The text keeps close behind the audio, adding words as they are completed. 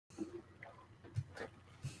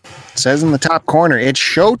says in the top corner, it's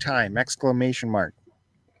showtime! Exclamation mark.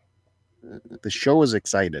 The show is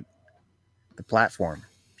excited. The platform,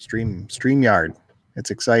 StreamYard,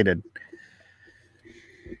 it's excited.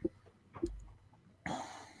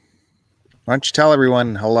 Why don't you tell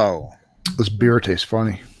everyone hello? This beer tastes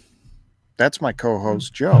funny. That's my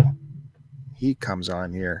co-host, Joe. He comes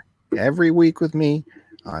on here every week with me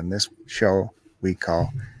on this show we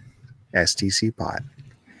call STC Pod.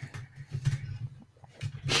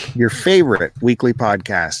 Your favorite weekly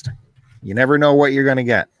podcast. You never know what you're going to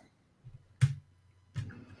get.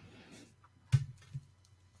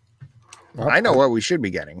 I know what we should be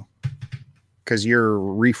getting because you're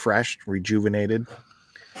refreshed, rejuvenated.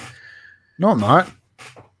 No, I'm not.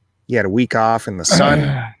 You had a week off in the sun.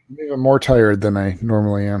 I'm even more tired than I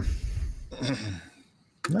normally am.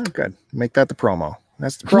 Oh, good. Make that the promo.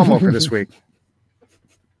 That's the promo for this week.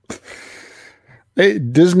 Hey,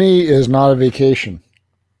 Disney is not a vacation.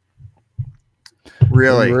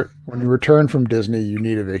 Really? When you return from Disney, you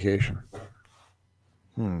need a vacation.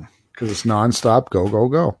 Because it's nonstop. Go, go,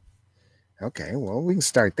 go. Okay, well, we can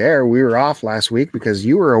start there. We were off last week because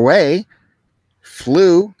you were away.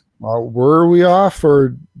 Flew. Well, were we off,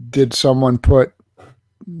 or did someone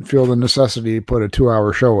feel the necessity to put a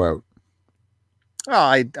 2-hour show out? Oh,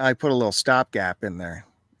 I put a little stopgap in there.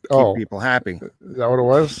 Keep people happy. Is that what it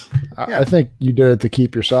was? Yeah. I think you did it to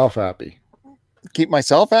keep yourself happy. Keep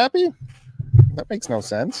myself happy? That makes no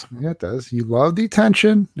sense. Yeah, it does. You love the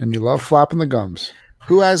attention and you love flapping the gums.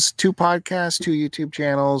 Who has 2 podcasts, 2 YouTube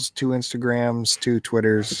channels, 2 Instagrams, 2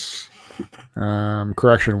 Twitters?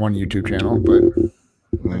 Correction, 1 YouTube channel, but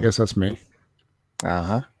I guess that's me.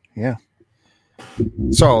 Uh-huh. Yeah.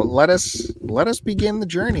 So let us begin the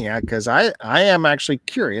journey, because I am actually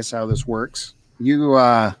curious how this works.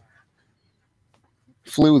 You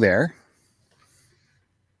flew there,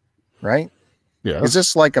 right? Yeah. Is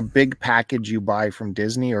this like a big package you buy from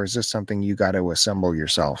Disney, or is this something you got to assemble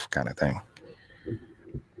yourself kind of thing?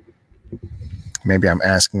 Maybe I'm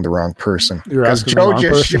asking the wrong person. Because Joe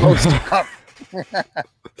just shows up.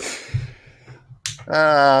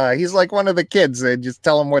 He's like one of the kids. They just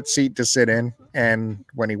tell him what seat to sit in, and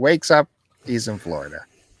when he wakes up, he's in Florida.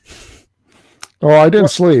 Oh, I didn't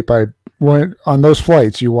sleep. I went on those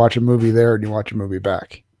flights. You watch a movie there and you watch a movie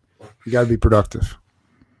back. You got to be productive.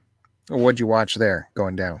 What'd you watch there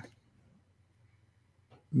going down?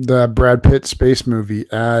 The Brad Pitt space movie,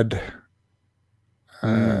 Ad.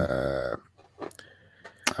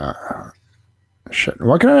 Shit.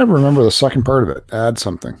 Why can't I ever remember the second part of it? Ad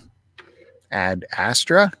something. Ad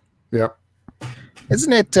Astra? Yep.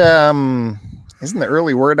 Isn't it isn't the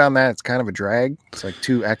early word on that it's kind of a drag? It's like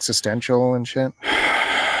too existential and shit.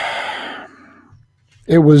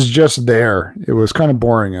 It was just there. It was kind of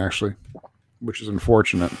boring actually, which is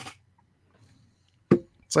unfortunate.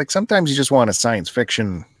 It's like sometimes you just want a science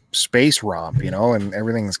fiction space romp, and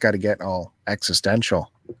everything's got to get all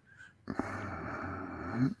existential.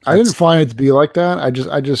 I didn't find it to be like that. I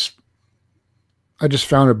just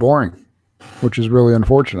found it boring, which is really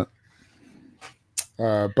unfortunate.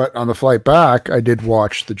 But on the flight back, I did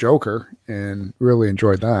watch The Joker and really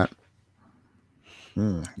enjoyed that.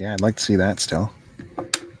 Yeah, I'd like to see that still.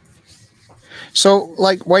 So,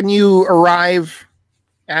 like, when you arrive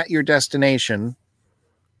at your destination,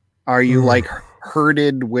 are you like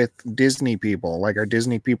herded with Disney people? Like, are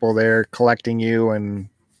Disney people there collecting you and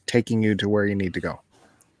taking you to where you need to go?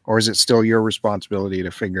 Or is it still your responsibility to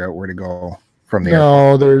figure out where to go from the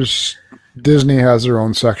airport? Disney has their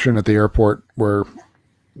own section at the airport where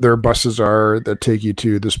their buses are that take you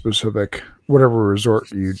to the specific whatever resort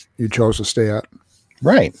you chose to stay at.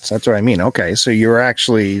 Right. So that's what I mean. Okay. So you were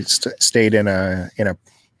actually stayed in a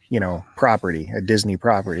property, a Disney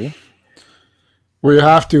property. Well, you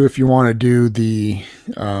have to if you want to do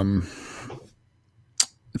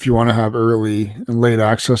if you want to have early and late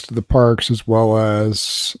access to the parks, as well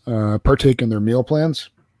as partake in their meal plans.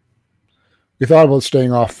 We thought about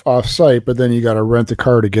staying off site, but then you got to rent a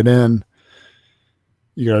car to get in.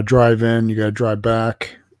 You got to drive in. You got to drive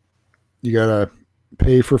back. You got to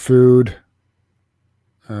pay for food.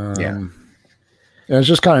 And it's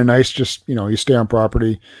just kind of nice. Just, you stay on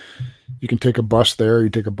property. You can take a bus there. You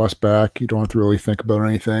take a bus back. You don't have to really think about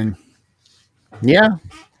anything. Yeah. You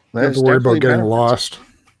don't have to worry about getting lost.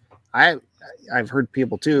 I've heard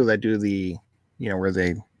people too that do the, where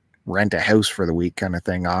they rent a house for the week kind of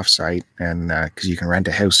thing offsite, and because you can rent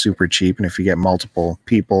a house super cheap, and if you get multiple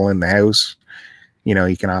people in the house,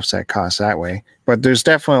 you can offset costs that way. But there's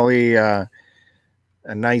definitely a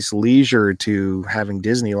nice leisure to having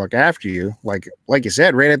Disney look after you, like you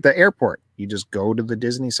said, right at the airport. You just go to the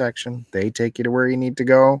Disney section, they take you to where you need to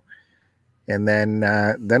go, And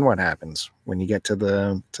then what happens when you get to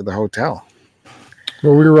the hotel?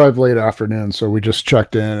 Well, we arrived late afternoon, so we just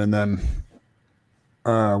checked in and then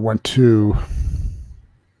went to.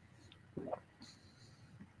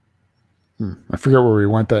 I forget where we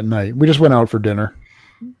went that night. We just went out for dinner.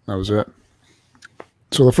 That was it.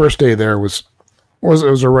 So the first day there was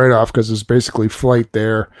a write-off because it's basically flight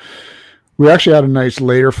there. We actually had a nice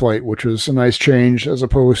later flight, which was a nice change as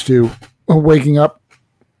opposed to waking up,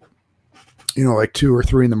 like 2 or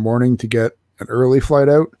 3 in the morning to get an early flight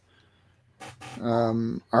out.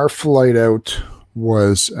 Our flight out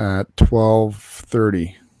was at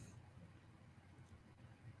 12:30.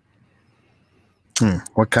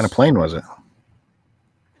 What kind of plane was it?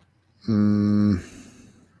 I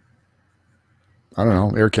don't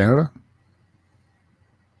know. Air Canada?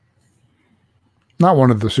 Not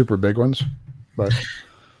one of the super big ones, but.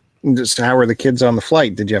 Just how were the kids on the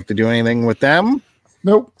flight? Did you have to do anything with them?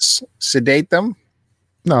 Nope. Sedate them?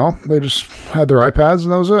 No, they just had their iPads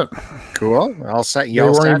and that was it. Cool. All set. They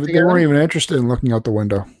weren't even interested in looking out the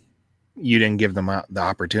window. You didn't give them the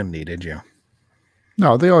opportunity, did you?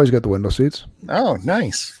 No, they always get the window seats. Oh,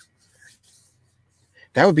 nice.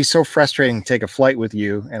 That would be so frustrating to take a flight with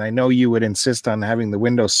you, and I know you would insist on having the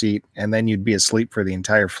window seat, and then you'd be asleep for the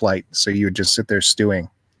entire flight, so you would just sit there stewing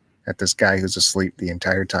at this guy who's asleep the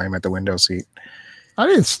entire time at the window seat. I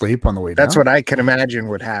didn't sleep on the way down. That's what I can imagine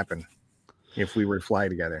would happen if we were to fly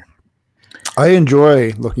together. I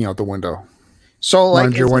enjoy looking out the window. So,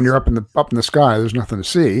 like, when you're up in the sky, there's nothing to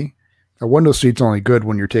see. A window seat's only good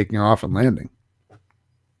when you're taking off and landing.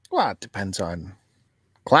 Well, it depends on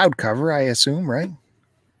cloud cover, I assume, right?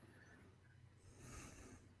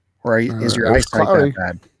 Or is your eyesight that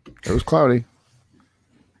bad? It was cloudy.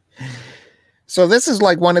 So this is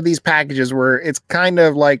like one of these packages where it's kind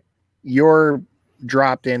of like you're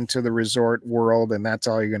dropped into the resort world and that's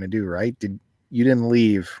all you're going to do, right? You didn't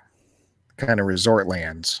leave kind of resort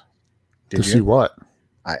lands, did you? To see what?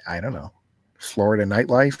 I don't know. Florida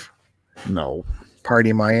nightlife? No.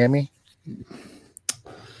 Party Miami?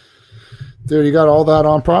 Dude, you got all that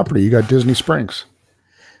on property. You got Disney Springs,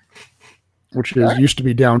 which used to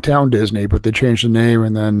be Downtown Disney, but they changed the name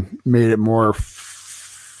and then made it more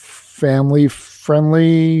family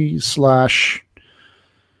friendly /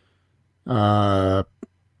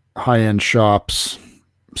 high-end shops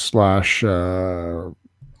 /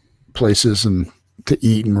 places and to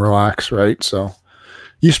eat and relax, right? So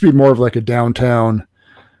used to be more of like a downtown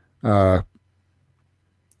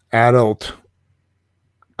adult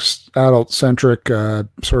centric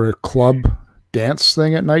sort of club dance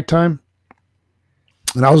thing at nighttime.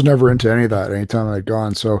 And I was never into any of that anytime I'd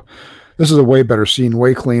gone. So this is a way better scene,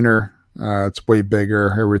 way cleaner. It's way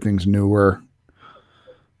bigger. Everything's newer.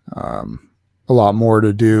 A lot more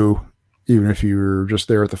to do, even if you're just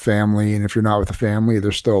there with the family. And if you're not with the family,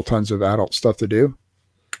 there's still tons of adult stuff to do.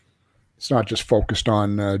 It's not just focused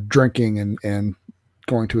on drinking and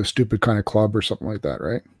going to a stupid kind of club or something like that,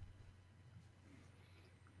 right?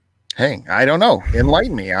 Hey, I don't know.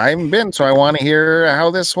 Enlighten me. I haven't been, so I want to hear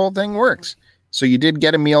how this whole thing works. So you did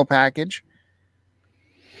get a meal package.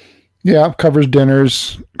 Yeah, covers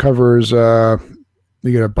dinners, covers you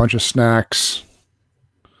get a bunch of snacks.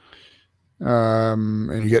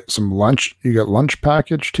 And you get some lunch. You get lunch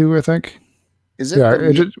package too, I think. Is it? Yeah,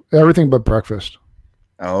 everything but breakfast.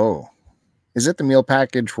 Oh. Is it the meal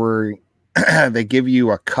package where they give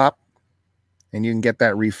you a cup and you can get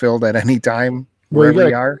that refilled at any time wherever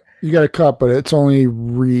you are? You got a cup, but it's only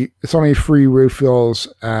free refills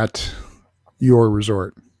at your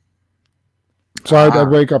resort. So I'd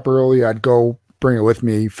wake up early. I'd go bring it with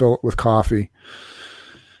me, fill it with coffee.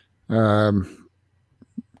 A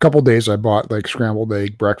couple days I bought like scrambled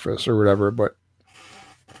egg breakfast or whatever, but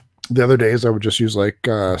the other days I would just use like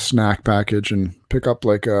a snack package and pick up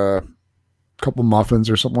like a couple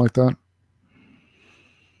muffins or something like that.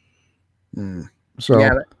 So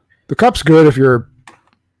yeah, the cup's good if you're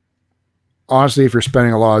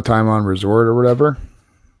spending a lot of time on resort or whatever,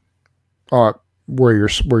 where you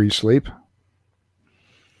sleep.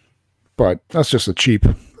 But that's just a cheap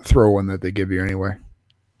throw-in that they give you anyway.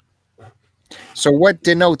 So what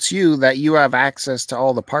denotes you that you have access to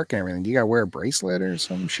all the park and everything? Do you got to wear a bracelet or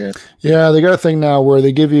some shit? Yeah, they got a thing now where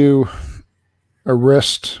they give you a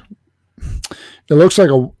wrist. It looks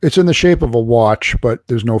like it's in the shape of a watch, but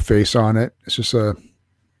there's no face on it. It's just a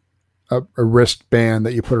wristband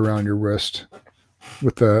that you put around your wrist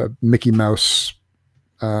with a Mickey Mouse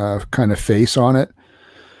kind of face on it.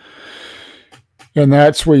 And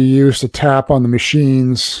that's what you use to tap on the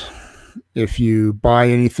machines. If you buy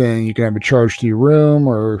anything, you can have it charged to your room,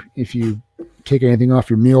 or if you take anything off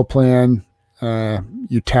your meal plan,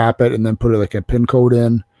 You tap it and then put like a pin code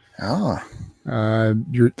in. Oh,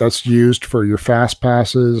 That's used for your fast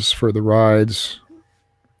passes for the rides.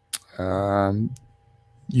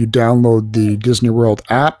 You download the Disney World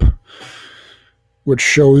app, which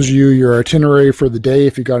shows you your itinerary for the day.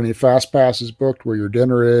 If you got any fast passes booked, where your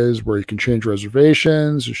dinner is, where you can change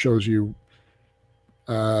reservations. It shows you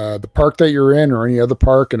the park that you're in or any other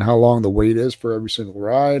park and how long the wait is for every single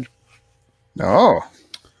ride. oh,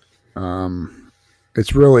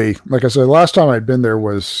 It's really, like I said, last time I'd been there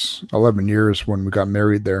was 11 years when we got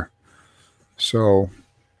married there. So,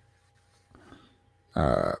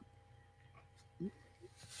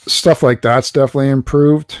 stuff like that's definitely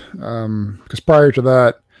improved. Because prior to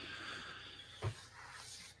that,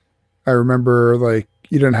 I remember like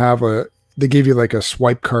you didn't have they gave you like a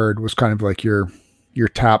swipe card was kind of like your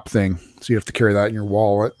tap thing. So you have to carry that in your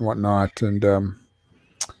wallet and whatnot. And,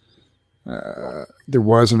 there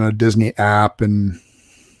wasn't a Disney app, and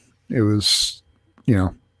it was,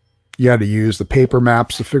 you had to use the paper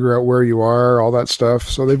maps to figure out where you are, all that stuff.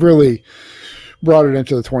 So they've really brought it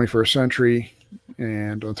into the 21st century.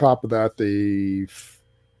 And on top of that, they're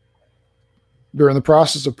in the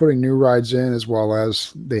process of putting new rides in, as well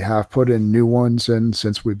as they have put in new ones in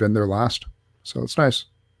since we've been there last. So it's nice.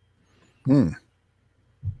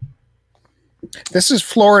 This is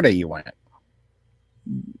Florida you went.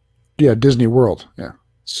 Yeah, Disney World. Yeah.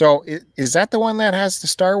 So is that the one that has the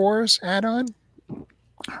Star Wars add-on?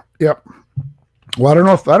 Yep. Well, I don't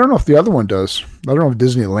know if the other one does. I don't know if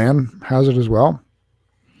Disneyland has it as well.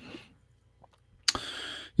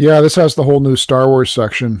 Yeah, this has the whole new Star Wars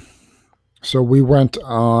section. So we went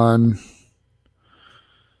on.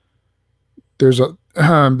 There's a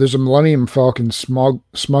Millennium Falcon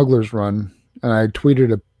Smuggler's Run, and I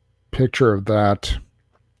tweeted a picture of that.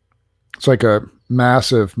 It's like a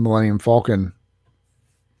massive Millennium Falcon.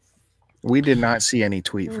 We did not see any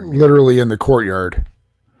tweet from you. Literally in the courtyard.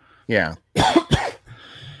 Yeah.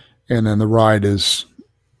 And then the ride is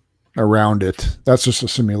around it. That's just a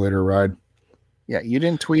simulator ride. Yeah, you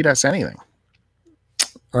didn't tweet us anything.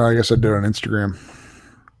 I guess I did on Instagram.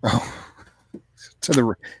 Oh, to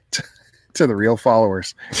the real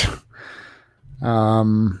followers.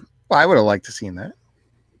 Well, I would have liked to seen that.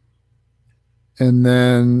 And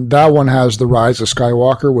then that one has the Rise of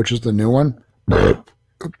Skywalker, which is the new one.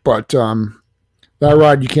 But that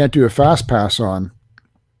ride you can't do a fast pass on.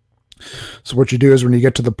 So what you do is when you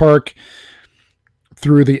get to the park,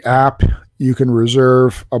 through the app, you can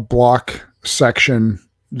reserve a block section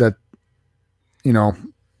that,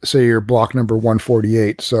 say you're block number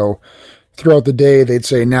 148. So throughout the day, they'd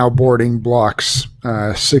say now boarding blocks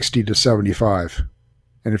 60 to 75.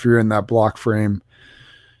 And if you're in that block frame,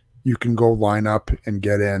 you can go line up and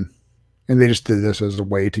get in. And they just did this as a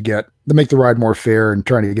way to make the ride more fair and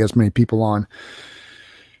trying to get as many people on.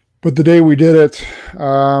 But the day we did it,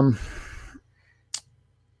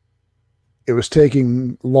 it was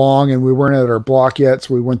taking long and we weren't at our block yet.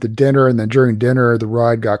 So we went to dinner, and then during dinner, the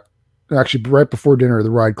ride right before dinner,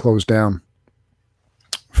 the ride closed down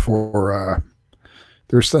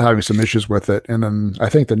they're still having some issues with it. And then I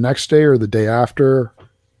think the next day or the day after,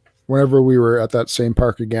 whenever we were at that same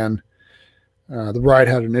park again, the ride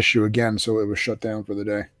had an issue again, so it was shut down for the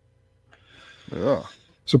day. Ugh.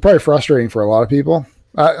 So probably frustrating for a lot of people.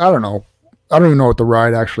 I don't know. I don't even know what the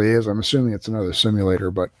ride actually is. I'm assuming it's another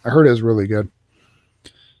simulator, but I heard it was really good.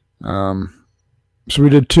 So we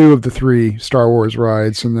did 2 of the 3 Star Wars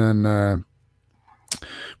rides, and then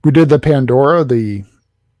we did the Pandora, the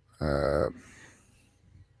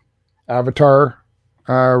Avatar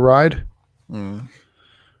ride,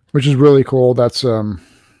 which is really cool. That's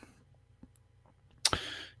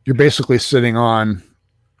you're basically sitting on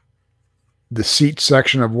the seat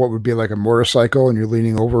section of what would be like a motorcycle, and you're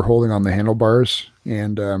leaning over holding on the handlebars.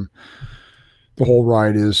 And the whole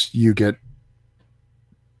ride is you get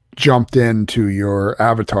jumped into your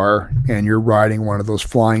avatar and you're riding one of those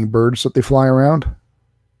flying birds that they fly around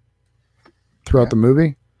throughout the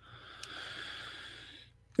movie.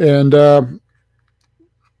 And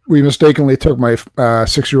we mistakenly took my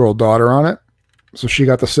 6-year-old daughter on it. So she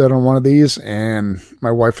got to sit on one of these, and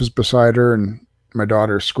my wife was beside her, and my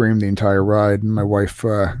daughter screamed the entire ride. And my wife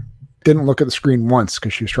didn't look at the screen once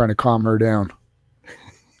because she was trying to calm her down.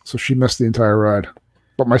 So she missed the entire ride.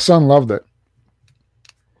 But my son loved it.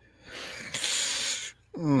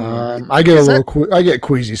 I get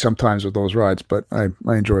queasy sometimes with those rides, but I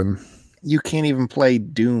enjoy them. You can't even play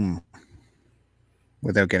Doom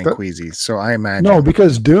without getting queasy. So I imagine. No,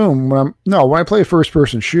 because Doom, when I play first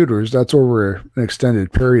person shooters, that's over an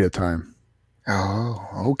extended period of time. Oh,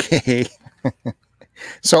 okay.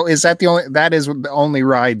 So is that that is the only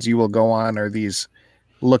rides you will go on, are these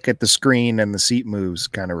look at the screen and the seat moves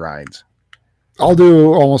kind of rides? I'll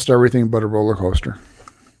do almost everything but a roller coaster.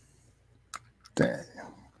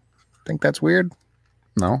 Think that's weird?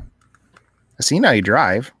 No. I see how you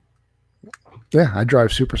drive. Yeah, I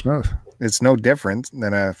drive super smooth. It's no different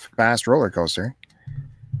than a fast roller coaster.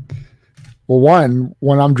 Well,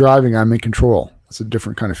 when I'm driving, I'm in control. It's a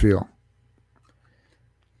different kind of feel.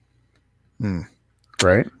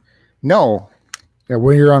 Right? No. Yeah,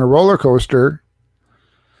 when you're on a roller coaster,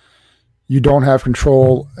 you don't have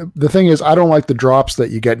control. The thing is, I don't like the drops that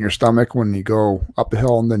you get in your stomach when you go up the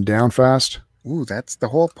hill and then down fast. Ooh, that's the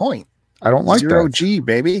whole point. I don't like zero that. G,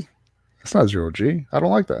 baby. It's not 0G. I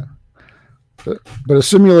don't like that. But a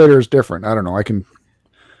simulator is different. I don't know.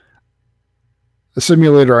 A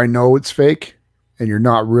simulator, I know it's fake, and you're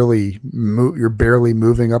not really, you're barely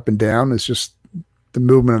moving up and down. It's just the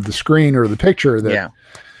movement of the screen or the picture that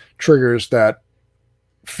triggers that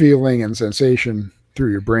feeling and sensation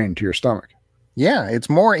through your brain to your stomach. Yeah, it's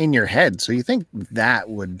more in your head. So you think that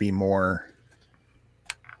would be more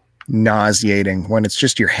nauseating when it's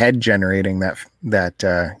just your head generating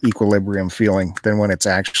that equilibrium feeling than when it's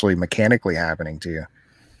actually mechanically happening to you.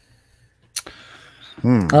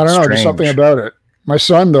 I don't know, just something about it. My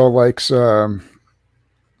son though likes the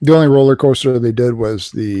only roller coaster they did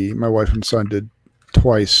was my wife and son did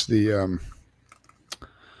twice the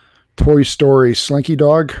Toy Story Slinky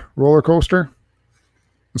Dog roller coaster.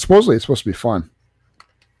 And supposedly it's supposed to be fun,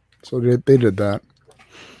 so they did that.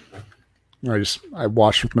 I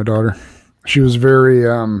watched with my daughter. She was very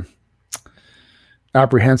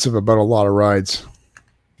apprehensive about a lot of rides.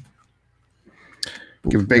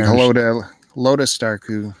 Give a big hello to Lotus Stark,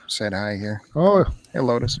 who said hi here. Oh, hey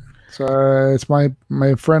Lotus. It's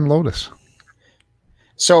my friend Lotus.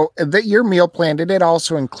 So your meal plan, did it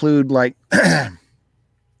also include like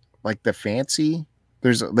like the fancy?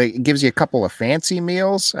 It gives you a couple of fancy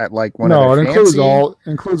meals at like one of the fancy? No, it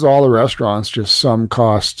includes all the restaurants, just some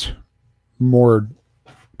cost more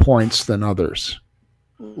points than others.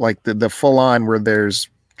 Like the full on where there's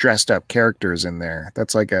dressed up characters in there.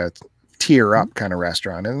 That's like a tier up kind of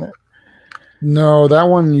restaurant, isn't it? No, that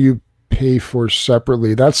one you pay for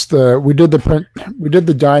separately. We did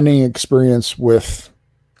the dining experience with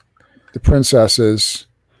the princesses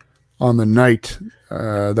on the night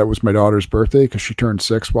that was my daughter's birthday, because she turned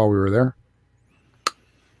 6 while we were there.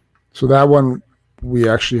 So that one we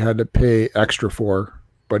actually had to pay extra for.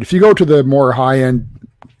 But if you go to the more high-end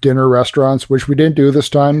dinner restaurants, which we didn't do this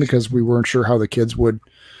time because we weren't sure how the kids would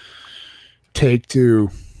take to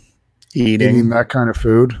eating that kind of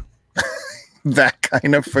food. That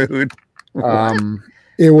kind of food.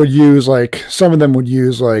 It would use some of them would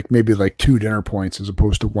use maybe 2 dinner points as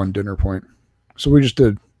opposed to 1 dinner point. So we just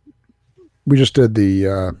did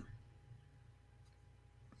the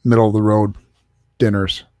middle of the road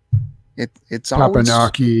dinners. It's always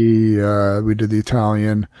Papanaki. We did the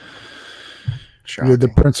Italian. Shocking. We did the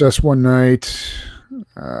princess one night.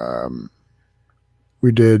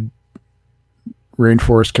 We did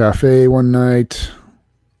Rainforest Cafe one night.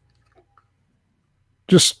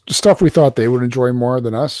 Just stuff we thought they would enjoy more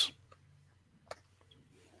than us.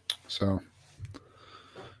 So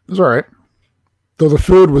it was all right. Though the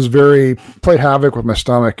food was played havoc with my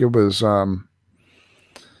stomach. It was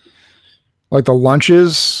like the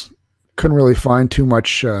lunches, couldn't really find too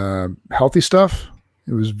much healthy stuff.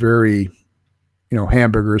 It was very,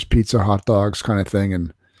 hamburgers, pizza, hot dogs kind of thing.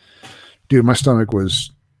 And dude, my stomach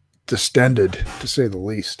was distended, to say the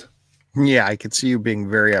least. Yeah, I could see you being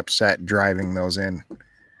very upset driving those in.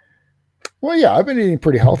 Well, yeah, I've been eating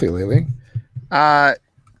pretty healthy lately.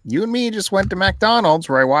 You and me just went to McDonald's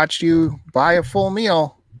where I watched you buy a full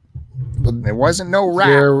meal. But there wasn't no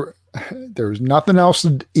wrap. There was nothing else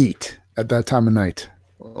to eat at that time of night.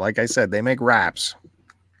 Like I said, they make wraps.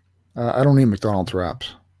 I don't eat McDonald's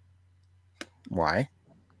wraps. Why?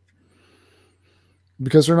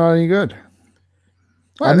 Because they're not any good.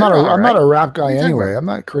 Well, I'm not a wrap guy anyway. I'm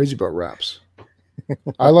not crazy about wraps.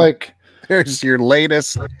 I like. There's your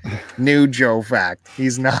latest new Joe fact.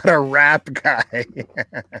 He's not a wrap guy.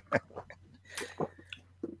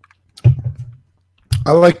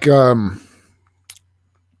 I like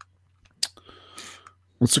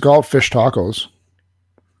what's it called? Fish tacos.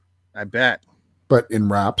 I bet. But in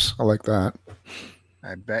wraps, I like that.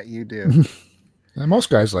 I bet you do. And most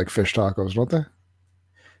guys like fish tacos, don't they?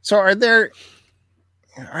 So are there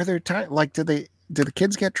times do the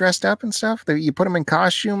kids get dressed up and stuff? You put them in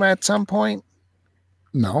costume at some point?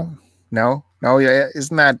 No. Yeah,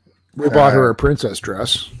 isn't that we bought her a princess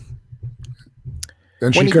dress.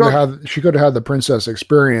 And When she you could go, have had the princess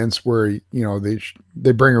experience where, you know,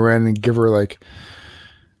 they bring her in and give her like,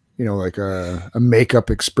 you know, like a makeup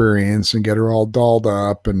experience and get her all dolled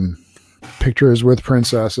up and pictures with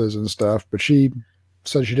princesses and stuff. But she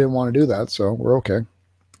said she didn't want to do that, so we're okay.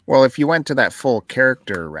 well, if you went to that full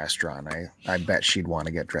character restaurant, I bet she'd want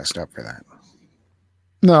to get dressed up for that.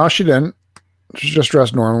 No, she didn't. She's just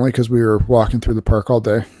dressed normally because we were walking through the park all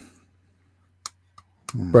day.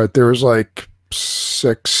 But there was like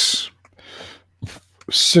six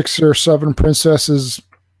or seven princesses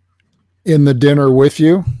in the dinner with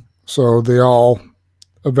you. So they all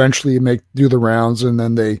eventually do the rounds, and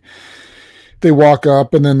then they walk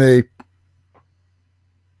up, and then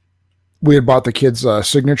we had bought the kids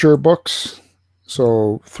signature books.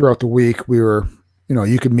 So throughout the week we were, you know,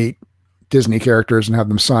 you could meet Disney characters and have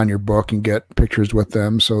them sign your book and get pictures with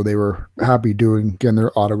them. So they were happy getting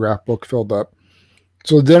their autograph book filled up.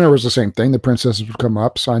 So the dinner was the same thing. The princesses would come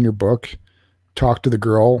up, sign your book, talk to the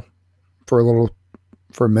girl for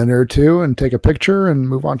a minute or two, and take a picture and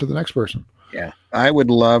move on to the next person. Yeah. I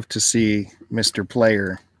would love to see Mr.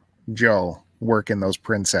 Player Joe working those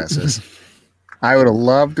princesses. I would have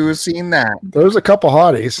loved to have seen that. There's a couple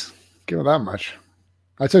hotties. Give it that much.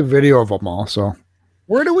 I took video of them all. So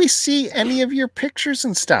where do we see any of your pictures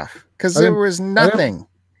and stuff? Because there was nothing.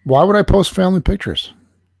 Why would I post family pictures?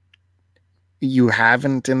 You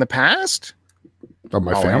haven't in the past? Of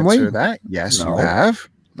my family? Answer that. Yes, No. you have.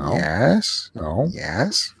 No. Yes. No.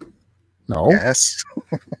 Yes. No. Yes.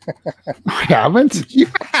 I haven't. You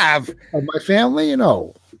have. Of my family?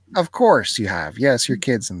 No. Of course you have. Yes, your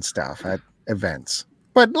kids and stuff at events.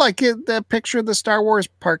 But like the picture of the Star Wars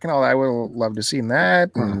park and all that, I would love to see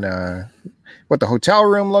that. And what the hotel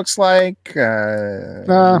room looks like.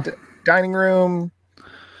 Dining room.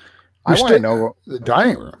 I want to know. The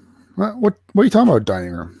dining room. What are you talking about,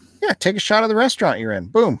 dining room? Yeah, take a shot of the restaurant you're in.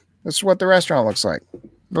 Boom. This is what the restaurant looks like.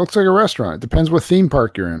 It looks like a restaurant. It depends what theme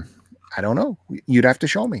park you're in. I don't know. You'd have to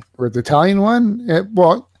show me. Or the Italian one?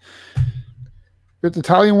 The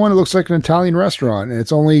Italian one, it looks like an Italian restaurant. And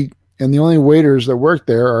the only waiters that work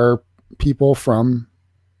there are people from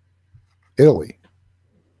Italy.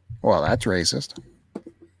 Well, that's racist.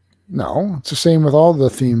 No, it's the same with all the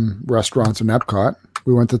theme restaurants in Epcot.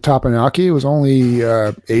 We went to Tapanaki. It was only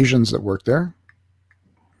Asians that worked there.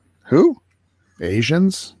 Who?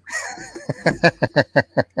 Asians.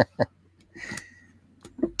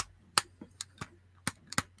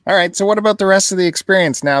 All right. So what about the rest of the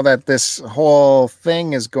experience now that this whole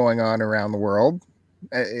thing is going on around the world?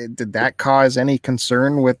 Did that cause any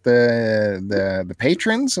concern with the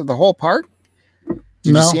patrons of the whole park?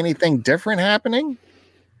 Did you see anything different happening?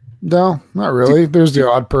 No, not really. There's the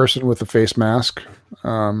odd person with a face mask.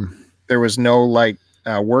 There was no like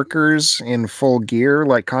workers in full gear,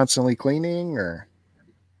 like constantly cleaning, or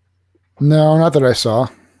no, not that I saw.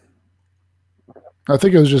 I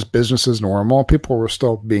think it was just business as normal. People were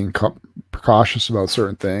still being cautious about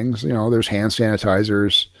certain things. You know, there's hand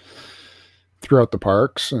sanitizers throughout the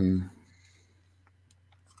parks, and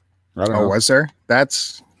I don't know. Was there?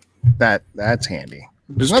 That's handy.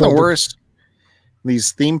 There's nothing worse.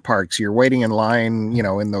 These theme parks, you're waiting in line, you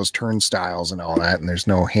know, in those turnstiles and all that, and there's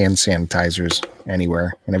no hand sanitizers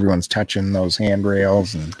anywhere, and everyone's touching those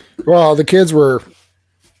handrails. And well, the kids were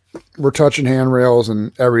touching handrails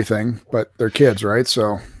and everything, but they're kids, right?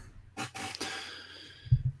 So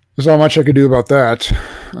there's not much I could do about that.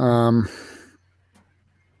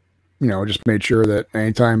 You know, just made sure that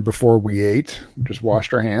anytime before we ate, we just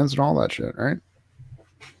washed our hands and all that shit, right?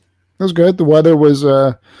 It was good. The weather was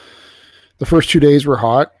the first 2 days were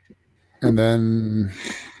hot, and then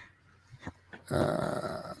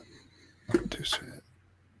the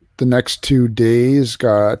next 2 days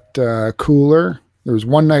got cooler. There was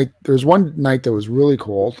one night that was really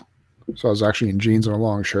cold, so I was actually in jeans and a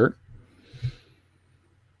long shirt.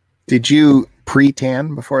 Did you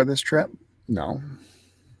pre-tan before this trip? No.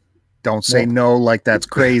 Don't say no like that's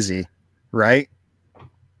crazy, right?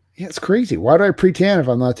 Yeah, it's crazy. Why do I pre-tan if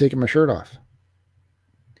I'm not taking my shirt off?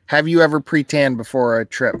 Have you ever pre-tanned before a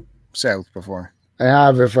trip south before? I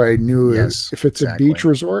have, if I knew if it's a beach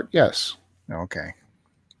resort, yes. Okay.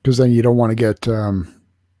 Because then you don't want to get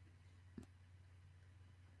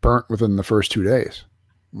burnt within the first 2 days.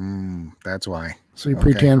 That's why. So you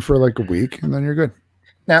pre-tan for like a week, and then you're good.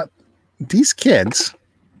 Now, these kids,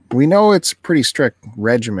 we know it's a pretty strict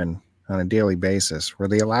regimen on a daily basis. Were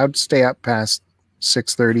they allowed to stay up past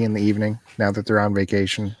 6:30 in the evening now that they're on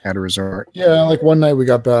vacation at a resort? Yeah, like one night we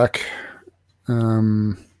got back.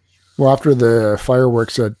 Well, after the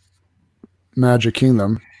fireworks at Magic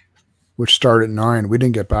Kingdom, which started at 9, we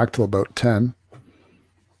didn't get back till about 10. And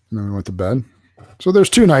then we went to bed. So there's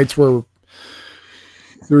 2 nights where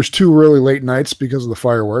there's 2 really late nights because of the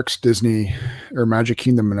fireworks, Disney or Magic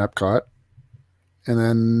Kingdom and Epcot. And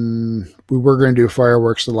then we were going to do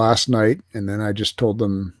fireworks the last night. And then I just told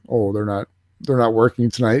them, oh, they're not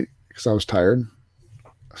working tonight because I was tired.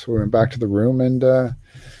 So we went back to the room and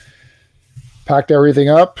packed everything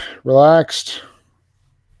up, relaxed,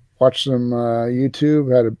 watched some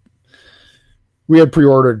YouTube. We had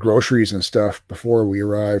pre-ordered groceries and stuff before we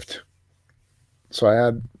arrived. So I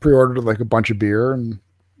had pre-ordered like a bunch of beer and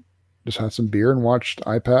just had some beer and watched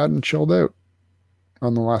iPad and chilled out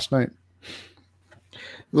on the last night.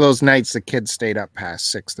 Those nights the kids stayed up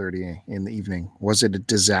past 6:30 in the evening. Was it a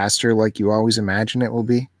disaster like you always imagine it will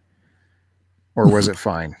be? Or was it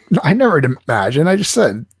fine? I never imagined. I just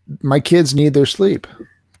said my kids need their sleep.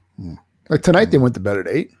 Like tonight they went to bed at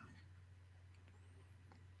 8.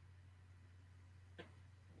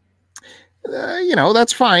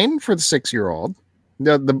 That's fine for the 6-year-old.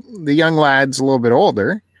 The young lad's a little bit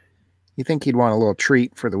older. You think he'd want a little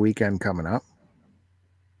treat for the weekend coming up?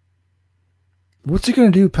 What's he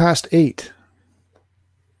going to do past 8?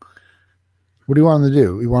 What do you want him to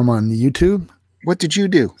do? You want him on YouTube? What did you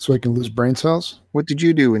do? So he can lose brain cells? What did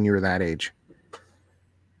you do when you were that age?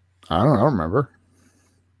 I don't remember.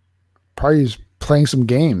 Probably he's playing some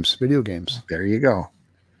games, video games. There you go.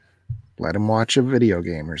 Let him watch a video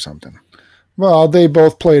game or something. Well, they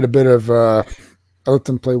both played a bit of, I let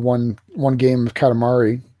them play one game of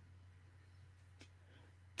Katamari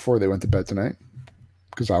before they went to bed tonight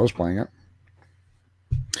because I was playing it.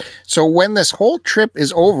 So when this whole trip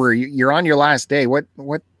is over, you're on your last day. What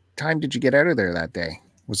time did you get out of there that day?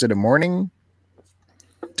 Was it a morning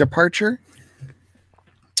departure?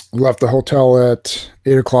 We left the hotel at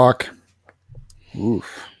 8 o'clock.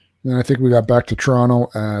 Oof. And I think we got back to Toronto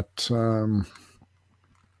at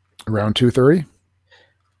around 2:30.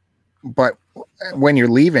 But when you're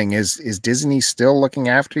leaving, is Disney still looking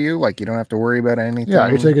after you? Like you don't have to worry about anything? Yeah,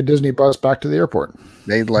 you take a Disney bus back to the airport.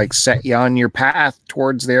 They like set you on your path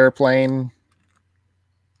towards the airplane.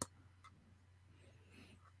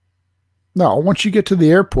 No, once you get to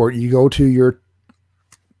the airport, you go to you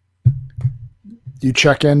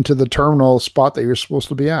check into the terminal spot that you're supposed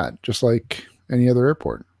to be at, just like any other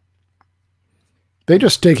airport. They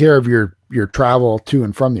just take care of your travel to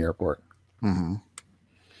and from the airport. Mm-hmm.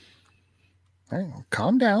 Hey,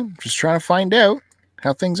 calm down. Just trying to find out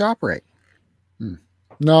how things operate.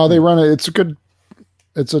 No, they run it.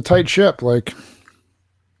 It's a tight ship. Like,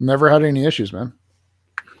 never had any issues, man.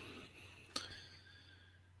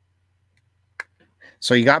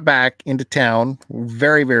 So you got back into town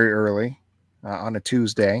very, very early on a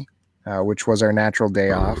Tuesday, which was our natural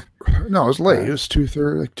day off. No, it was late. It was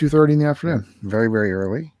 2:30 in the afternoon. Very, very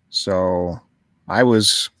early. So I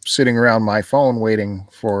was sitting around my phone waiting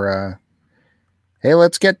for, hey,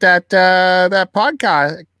 let's get that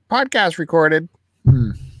podcast recorded.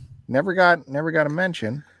 Never got a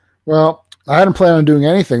mention. Well, I hadn't planned on doing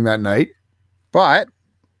anything that night, but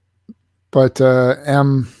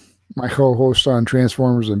M, my co-host on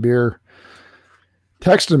Transformers and Beer,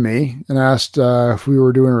 texted me and asked if we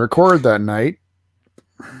were doing a record that night.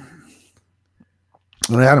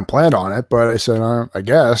 And I hadn't planned on it, but I said, I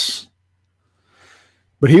guess.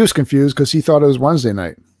 But he was confused because he thought it was Wednesday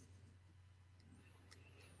night.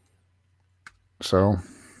 So.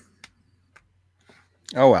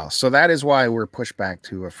 Oh, well. So that is why we're pushed back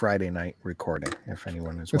to a Friday night recording, if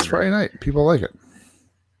anyone is wondering. It's Friday night. People like it.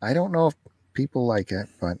 I don't know if people like it,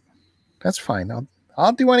 but that's fine.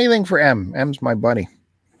 I'll do anything for M. M's my buddy.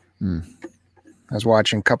 I was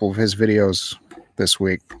watching a couple of his videos this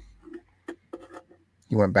week.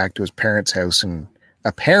 He went back to his parents' house and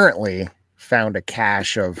apparently found a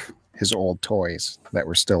cache of his old toys that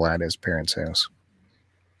were still at his parents' house.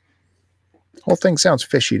 Whole thing sounds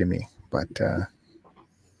fishy to me, but it's an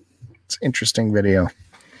interesting video.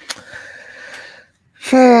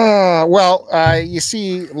 Well, you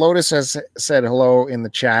see, Lotus has said hello in the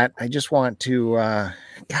chat. I just want to,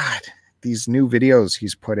 God, these new videos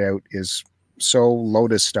he's put out is so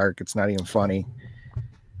Lotus Stark. It's not even funny.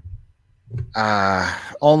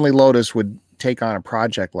 Only Lotus would take on a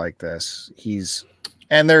project like this.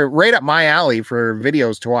 And they're right up my alley for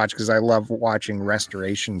videos to watch because I love watching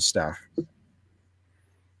restoration stuff.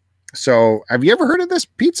 So, have you ever heard of this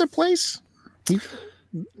pizza place?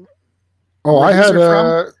 I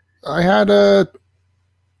had a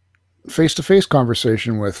face-to-face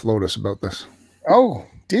conversation with Lotus about this. Oh,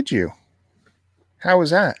 did you? How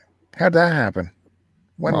was that? How'd that happen?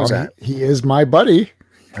 When was that? He is my buddy.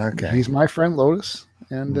 Okay. He's my friend Lotus.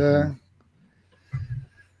 And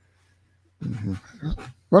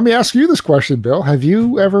let me ask you this question, Bill. Have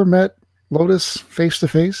you ever met Lotus face to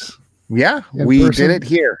face? Yeah, In we person? did it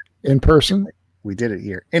here. In person? We did it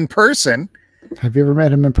here. In person? Have you ever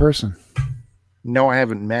met him in person? No, I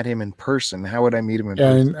haven't met him in person. How would I meet him in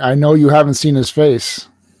person? And I know you haven't seen his face.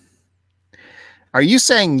 Are you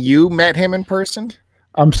saying you met him in person?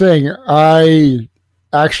 I'm saying I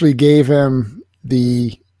actually gave him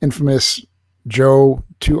the infamous Joe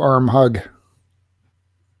 2-arm hug.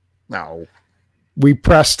 No. We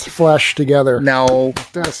pressed flesh together. No.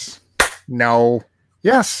 Yes. No.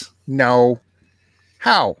 Yes. No.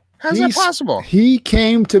 How? How's that possible? He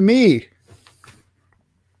came to me.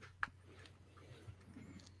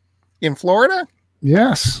 In Florida?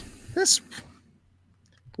 Yes. This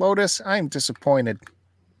Lotus, I'm disappointed.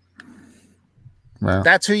 Well,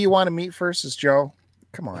 That's who you want to meet first is Joe?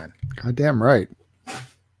 Come on. goddamn right.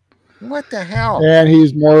 What the hell? And he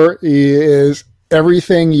is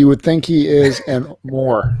everything you would think he is and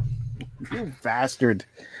more. You bastard.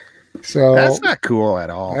 So That's not cool at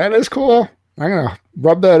all. that is cool. I'm going to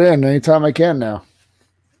rub that in anytime I can now.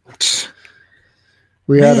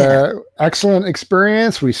 We had an excellent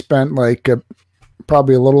experience. We spent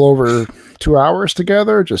probably a little over 2 hours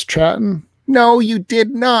together just chatting. No, you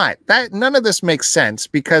did not. None of this makes sense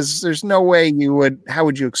because there's no way you would. How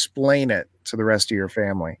would you explain it to the rest of your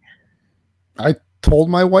family? I told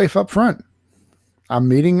my wife up front, I'm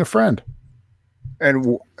meeting a friend.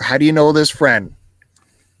 And how do you know this friend?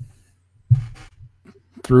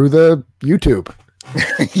 Through the YouTube.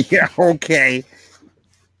 Yeah, okay.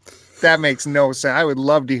 That makes no sense. I would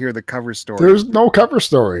love to hear the cover story. There's no cover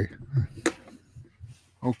story.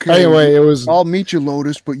 Okay. Anyway, it was. I'll meet you,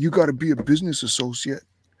 Lotus, but you got to be a business associate.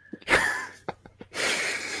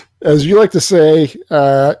 As you like to say,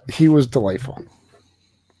 he was delightful.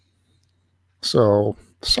 So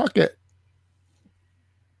suck it.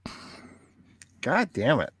 God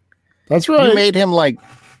damn it. That's right. You made him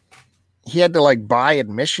he had to buy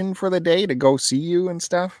admission for the day to go see you and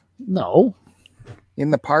stuff No,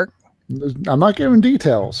 in the park. I'm not giving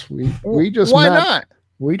details. We just Why met. not?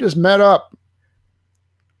 We just met up,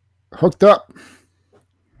 hooked up.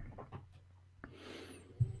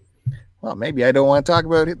 Well, maybe I don't want to talk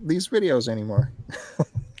about these videos anymore.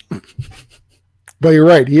 But you're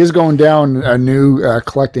right. He is going down a new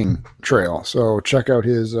collecting trail. So check out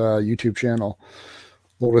his YouTube channel,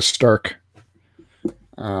 Lotus Stark.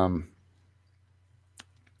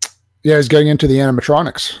 Yeah, he's getting into the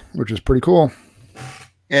animatronics, which is pretty cool.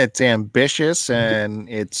 It's ambitious and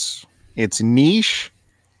it's niche.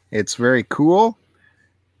 It's very cool.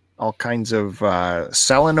 All kinds of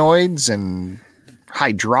solenoids and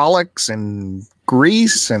hydraulics and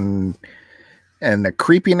grease and the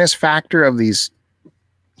creepiness factor of these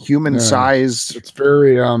human-sized It's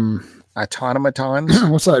very automatons.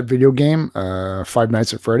 what's that video game? Five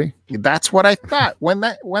Nights at Freddy. That's what I thought.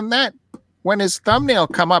 When his thumbnail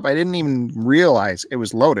come up, I didn't even realize it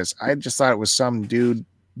was Lotus. I just thought it was some dude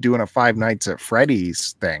doing a Five Nights at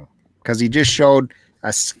Freddy's thing because he just showed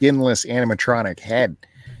a skinless animatronic head.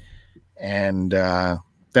 And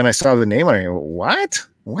then I saw the name and I go, what?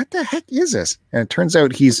 What the heck is this? And it turns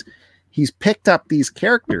out he's picked up these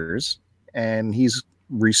characters and he's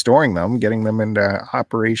restoring them, getting them into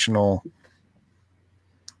operational,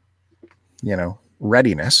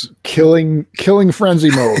 readiness. Killing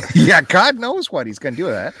frenzy mode. Yeah, God knows what he's going to do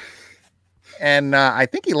with that. And I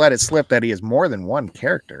think he let it slip that he has more than one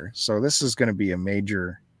character. So this is going to be a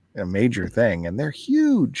major thing. And they're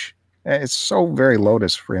huge. It's so very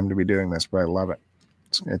Lotus for him to be doing this, but I love it.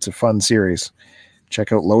 It's a fun series.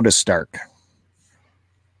 Check out Lotus Stark.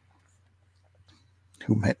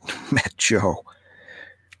 Who met Joe?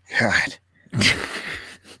 God.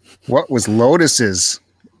 What was Lotus's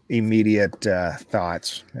immediate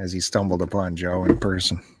thoughts as he stumbled upon Joe in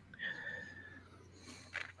person?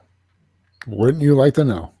 Wouldn't you like to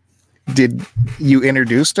know? Did you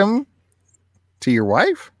introduce him to your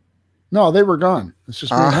wife? No, they were gone. It's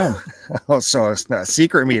just me and him. Oh, so it's not a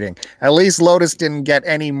secret meeting. At least Lotus didn't get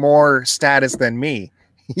any more status than me.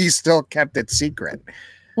 He still kept it secret.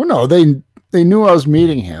 Well, no, they knew I was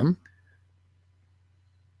meeting him,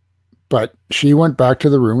 but she went back to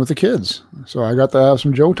the room with the kids, so I got to have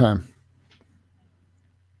some Joe time.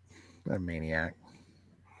 A maniac.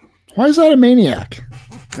 Why is that a maniac?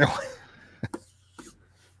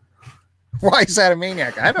 Why is that a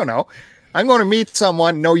maniac? I don't know. I'm going to meet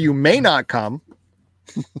someone. No, you may not come.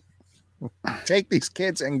 Take these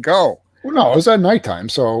kids and go. Well, no, it was at nighttime,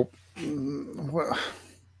 so what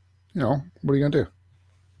are you gonna do?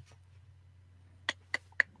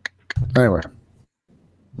 Anyway,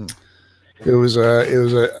 it was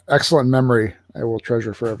an excellent memory I will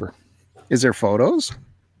treasure forever. Is there photos?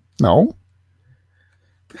 No.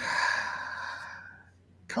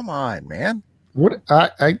 Come on, man. What?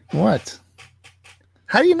 What?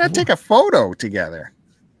 How do you not take a photo together?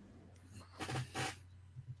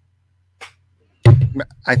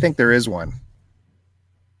 I think there is one.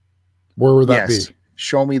 Where would that Yes. be?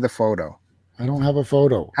 Show me the photo. I don't have a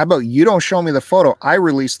photo. How about you don't show me the photo? I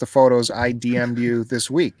released the photos I DM'd you this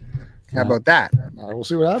week. How about that? I will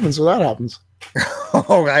see what happens if that happens.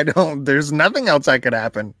 Oh, I don't. There's nothing else that could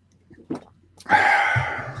happen.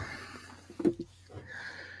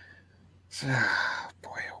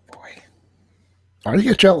 Boy, oh boy. Why do you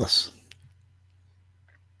get jealous?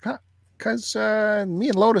 Because me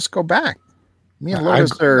and Lotus go back. Me and I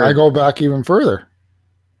Lotus are. go back even further.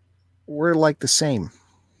 We're like the same.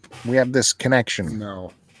 We have this connection,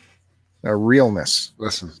 No. a realness.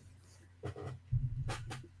 Listen.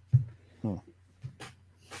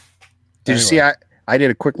 Did you see? I did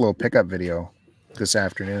a quick little pickup video this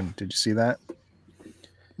afternoon. Did you see that?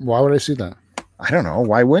 Why would I see that? I don't know.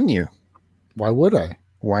 Why wouldn't you? Why would I?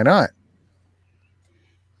 Why not?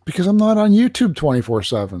 Because I'm not on YouTube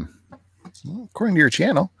 24/7. Well, according to your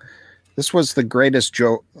channel, this was the greatest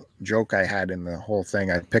joke I had in the whole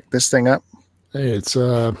thing. I picked this thing up. Hey, it's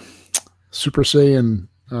Super Saiyan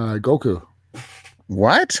Goku.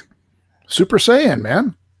 What? Super Saiyan,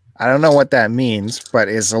 man. I don't know what that means, but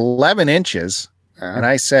it's 11 inches. And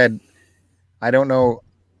I said, I don't know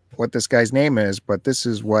what this guy's name is, but this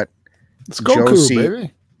is what It's Goku, Joe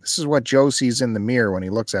baby. This is what Joe sees in the mirror when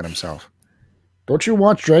he looks at himself. Don't you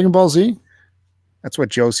watch Dragon Ball Z? That's what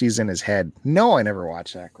Joe sees in his head. No, I never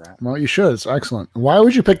watched that crap. Well, you should. It's excellent. Why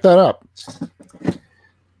would you pick that up?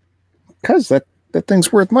 Because that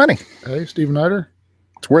thing's worth money. Hey, Steven Nider.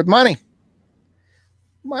 It's worth money.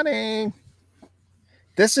 Money.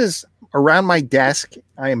 This is around my desk.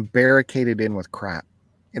 I am barricaded in with crap.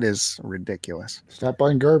 It is ridiculous. Stop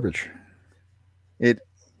buying garbage.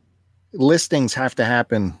 Listings have to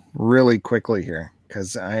happen really quickly here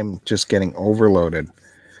because I'm just getting overloaded.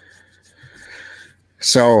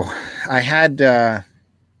 So I had, I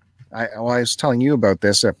was telling you about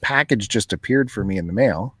this. A package just appeared for me in the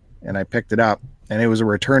mail and I picked it up and it was a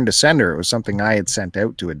return to sender. It was something I had sent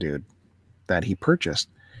out to a dude that he purchased.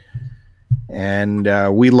 And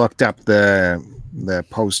we looked up the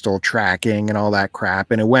postal tracking and all that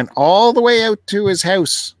crap. And it went all the way out to his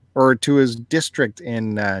house or to his district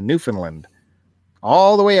in Newfoundland,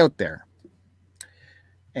 all the way out there.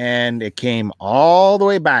 And it came all the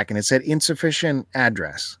way back and it said insufficient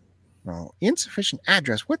address. Oh, insufficient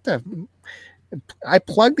address. What the? I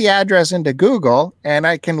plugged the address into Google and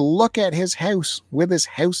I can look at his house with his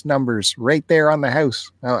house numbers right there on the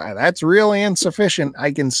house. Oh, that's really insufficient.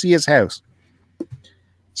 I can see his house.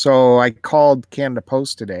 So I called Canada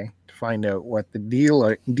Post today to find out what the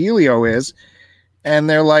dealio is. And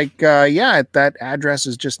they're like, yeah, that address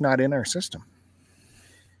is just not in our system.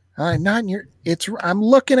 Not in your, I'm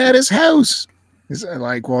looking at his house. It's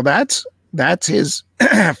like, well, that's his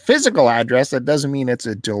physical address. That doesn't mean it's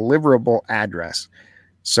a deliverable address.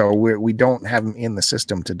 So we don't have him in the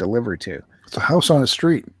system to deliver to. It's a house on a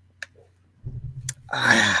street.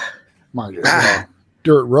 Mind you,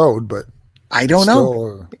 dirt road, but I don't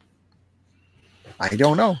know. I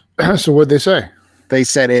don't know. So what'd they say? They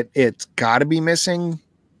said it's got to be missing,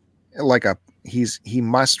 like he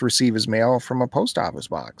must receive his mail from a post office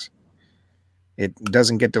box. It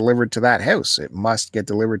doesn't get delivered to that house. It must get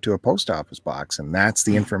delivered to a post office box, and that's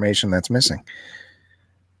the information that's missing.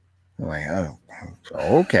 I'm like, oh,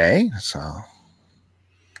 okay. So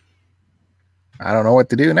I don't know what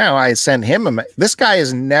to do now. I sent him this guy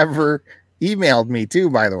has never emailed me too,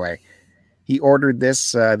 by the way. He ordered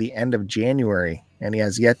this the end of January, and he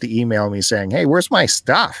has yet to email me saying, hey, where's my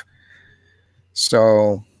stuff?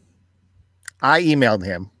 So I emailed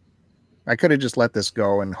him. I could have just let this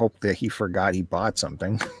go and hoped that he forgot he bought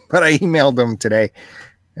something. But I emailed him today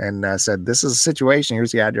and said, this is a situation.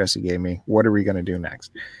 Here's the address he gave me. What are we going to do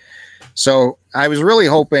next? So I was really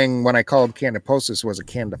hoping when I called Canada Post, this was a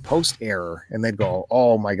Canada Post error. And they'd go,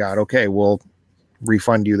 oh, my God, okay, we'll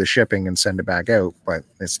refund you the shipping and send it back out. But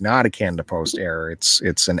it's not a Canada Post error.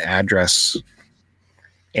 It's an address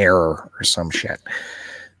error or some shit.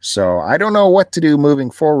 So I don't know what to do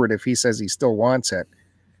moving forward if he says he still wants it.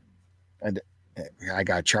 And I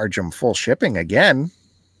got to charge him full shipping again.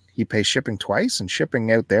 He pays shipping twice, and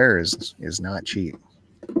shipping out there is not cheap.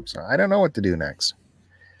 So I don't know what to do next.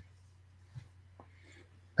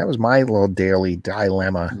 That was my little daily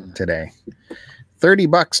dilemma today.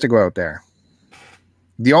 $30 to go out there.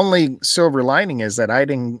 The only silver lining is that I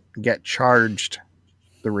didn't get charged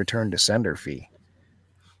the return to sender fee.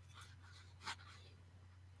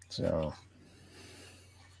 So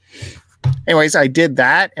anyways, I did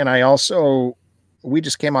that, and I also we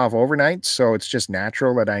just came off overnight, so it's just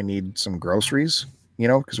natural that I need some groceries, you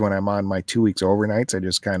know, because when I'm on my 2 weeks overnights, I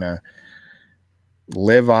just kind of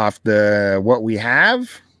live off what we have.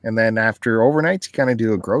 And then after overnights, you kind of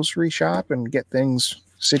do a grocery shop and get things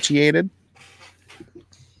situated.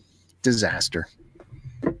 Disaster.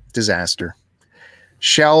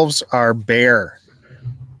 Shelves are bare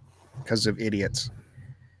because of idiots.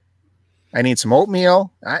 I need some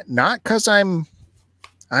oatmeal, not because I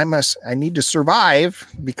need to survive,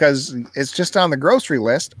 because it's just on the grocery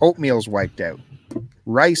list. Oatmeal's wiped out.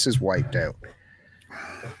 Rice is wiped out.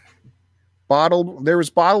 There was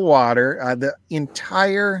bottled water.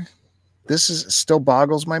 This still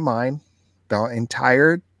boggles my mind. The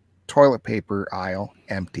entire toilet paper aisle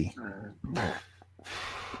empty.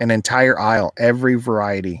 An entire aisle, every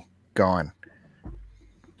variety gone.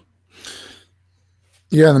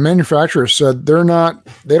 Yeah, the manufacturer said they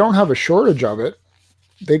don't have a shortage of it.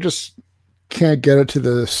 They just can't get it to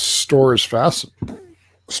the stores fast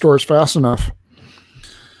enough.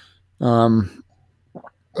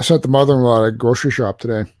 I sent the mother-in-law to a grocery shop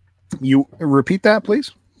today. You repeat that,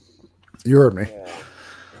 please? You heard me.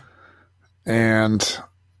 And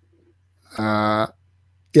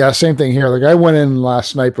yeah, same thing here. Like, I went in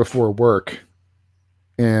last night before work,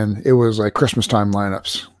 and it was like Christmas time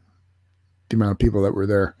lineups, the amount of people that were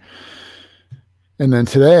there. And then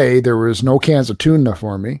today there was no cans of tuna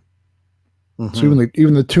for me. Mm-hmm. So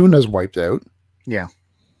even the tuna's wiped out. Yeah.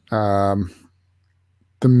 The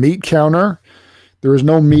meat counter, there was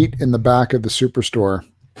no meat in the back of the superstore.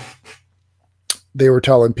 They were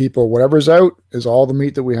telling people whatever's out is all the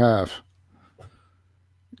meat that we have.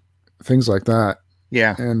 Things like that.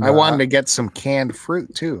 Yeah. And I wanted to get some canned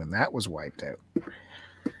fruit too, and that was wiped out.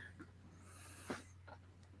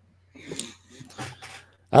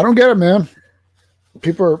 I don't get it, man.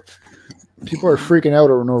 People are freaking out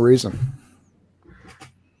over no reason.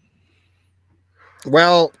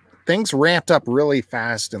 Well, things ramped up really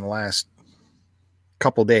fast in the last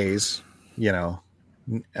couple days, you know,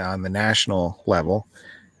 on the national level.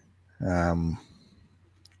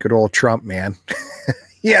 Good old Trump, man.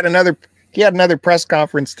 He had another press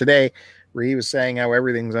conference today where he was saying how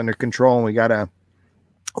everything's under control and we got to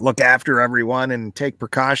look after everyone and take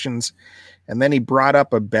precautions. And then he brought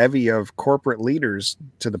up a bevy of corporate leaders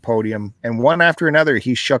to the podium, and one after another,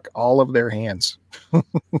 he shook all of their hands.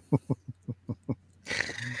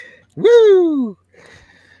 Woo!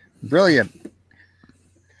 Brilliant.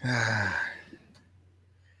 Yeah,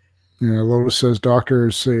 Lotus says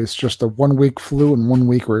doctors say it's just a 1 week flu and 1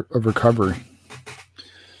 week of recovery.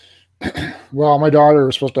 Well, my daughter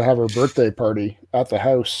was supposed to have her birthday party at the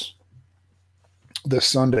house this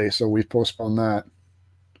Sunday, so we postponed that.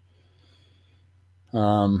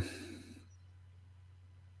 I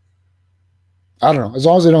don't know. As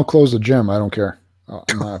long as they don't close the gym, I don't care.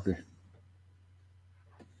 I'm happy.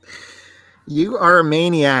 You are a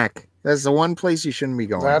maniac. That's the one place you shouldn't be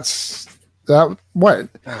going. What?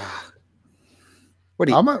 What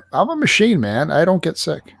do you? I'm a machine, man. I don't get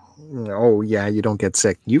sick. Oh yeah, you don't get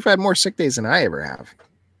sick. You've had more sick days than I ever have.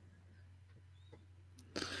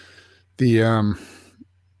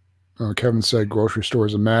 Kevin said grocery store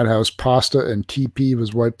is a madhouse. Pasta and TP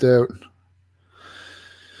was wiped out.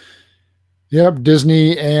 Yep,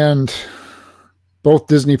 Disney and both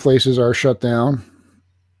Disney places are shut down.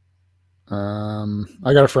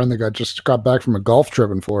 I got a friend that just got back from a golf trip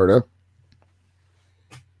in Florida.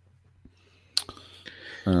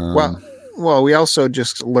 Well, we also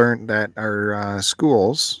just learned that our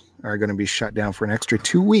schools are going to be shut down for an extra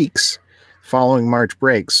 2 weeks following March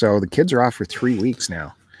break. So the kids are off for 3 weeks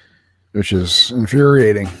now. Which is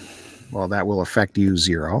infuriating. Well, that will affect you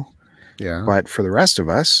zero. Yeah. But for the rest of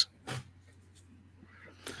us,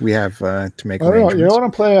 we have to make arrangements. You know what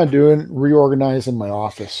I'm planning on doing? Reorganizing my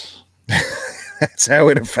office. That's how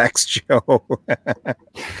it affects Joe.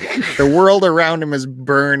 The world around him is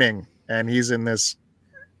burning, and he's in a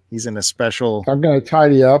special. I'm going to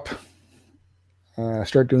tidy up.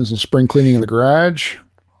 Start doing some spring cleaning in the garage.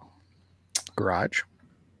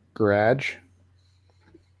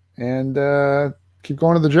 And keep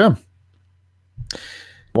going to the gym.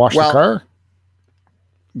 Wash the car.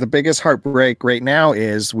 The biggest heartbreak right now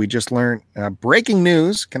is we just learned breaking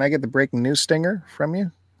news. Can I get the breaking news stinger from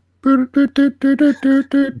you?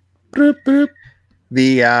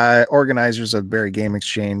 The organizers of the Barrie Game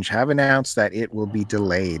Exchange have announced that it will be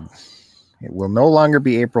delayed. It will no longer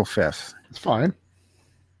be April 5th. It's fine.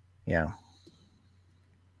 Yeah.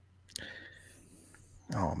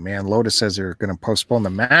 Oh, man. Lotus says they're going to postpone the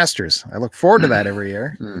Masters. I look forward to that every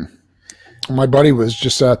year. My buddy was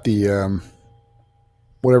just at the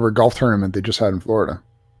whatever golf tournament they just had in Florida.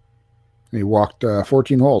 And he walked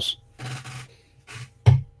 14 holes.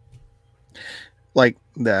 Like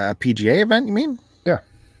the PGA event, you mean? Yeah.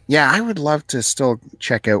 Yeah, I would love to still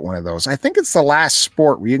check out one of those. I think it's the last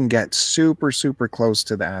sport where you can get super, super close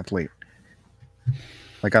to the athlete.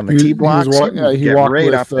 Like on the tee blocks, he walked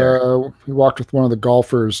right up there. He walked with one of the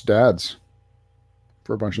golfers' dads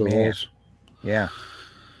for a bunch of the holes. Yeah.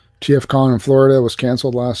 TFCon in Florida was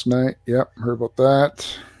canceled last night. Yep, heard about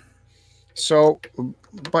that. So,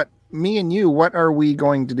 but me and you, what are we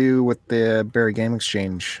going to do with the Barrie Game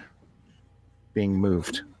Exchange being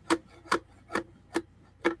moved?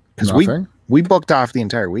 Because we booked off the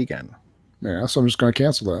entire weekend. Yeah, so I'm just going to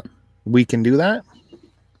cancel that. We can do that?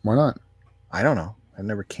 Why not? I don't know. I've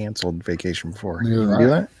never canceled vacation before. Neither You can do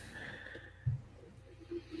that?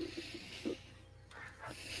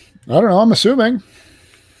 I don't know. I'm assuming.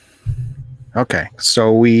 Okay,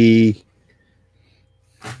 so we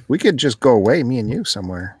could just go away, me and you,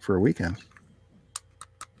 somewhere for a weekend.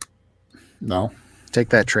 No. Take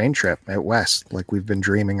that train trip out west like we've been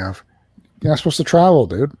dreaming of. You're not supposed to travel,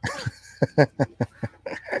 dude.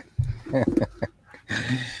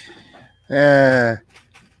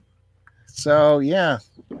 So, yeah.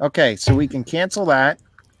 Okay, so we can cancel that.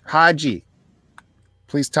 Haji,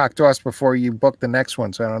 please talk to us before you book the next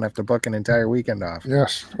one so I don't have to book an entire weekend off.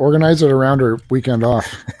 Yes. Organize it around her weekend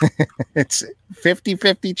off. It's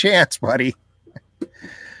 50-50 chance, buddy.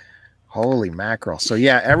 Holy mackerel. So,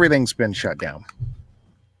 yeah, everything's been shut down.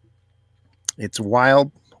 It's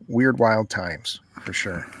wild, weird, wild times for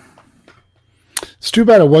sure. It's too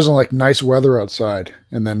bad it wasn't like nice weather outside.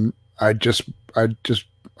 And then I'd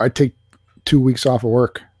take 2 weeks off of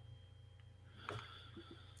work.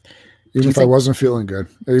 Even if I wasn't feeling good.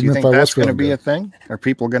 Do you think that's going to be a thing? Are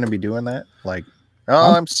people going to be doing that? Like,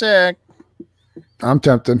 I'm sick. I'm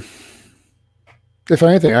tempted. If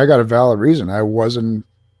anything, I got a valid reason. I was in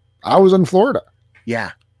Florida.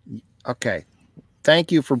 Yeah. Okay.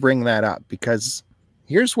 Thank you for bringing that up, because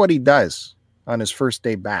here's what he does on his first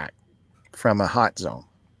day back from a hot zone.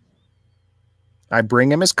 I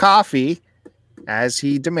bring him his coffee as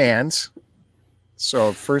he demands.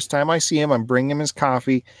 So first time I see him, I'm bringing him his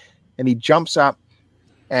coffee, and he jumps up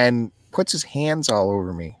and puts his hands all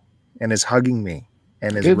over me and is hugging me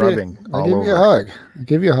and is rubbing all over. I give you a hug. I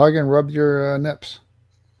give you a hug and rub your nips.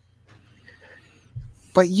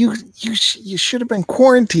 But you should have been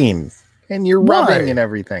quarantined, and you're rubbing and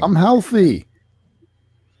everything. I'm healthy.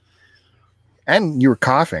 And you were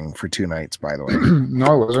coughing for 2 nights, by the way. No,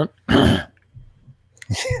 I wasn't.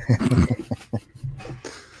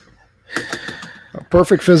 A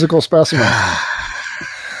perfect physical specimen.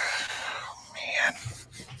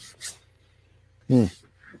 Man.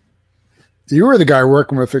 You were the guy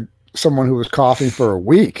working with someone who was coughing for a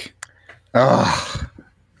week.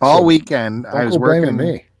 All weekend, I was working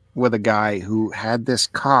me. with a guy who had this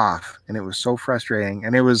cough, and it was so frustrating.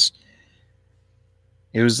 And it was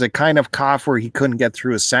the kind of cough where he couldn't get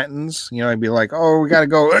through a sentence. You know, he'd be like, "Oh, we gotta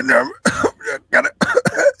go. Gotta.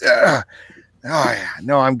 Oh yeah,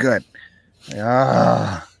 no, I'm good.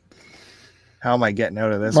 How am I getting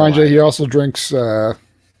out of this?" Mind you, he also drinks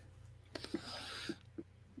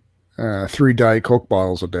 3 Diet Coke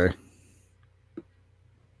bottles a day,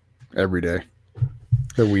 every day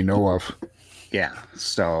that we know of. Yeah,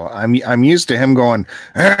 so I'm used to him going,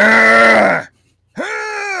 trying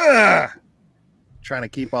to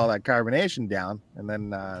keep all that carbonation down, and then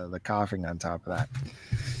the coughing on top of that.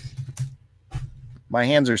 My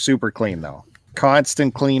hands are super clean though.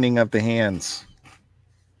 Constant cleaning of the hands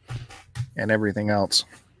and everything else.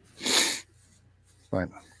 But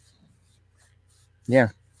yeah.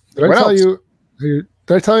 Did I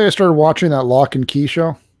tell you I started watching that Lock and Key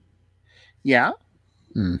show? Yeah.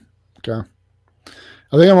 Okay.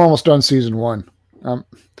 I think I'm almost done season 1.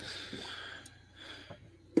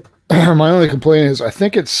 My only complaint is I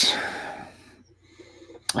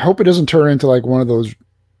hope it doesn't turn into like one of those.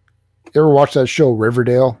 You ever watch that show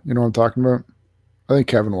Riverdale? You know what I'm talking about? I think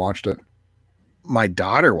Kevin watched it. My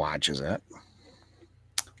daughter watches it.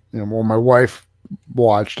 Well, my wife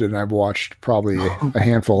watched it, and I've watched probably a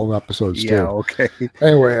handful of episodes too. Yeah, okay.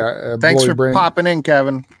 Anyway, thanks for popping in,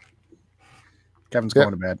 Kevin. Kevin's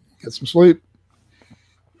going to bed. Get some sleep.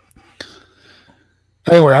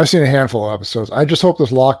 Anyway, I've seen a handful of episodes. I just hope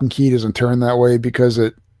this Lock and Key doesn't turn that way, because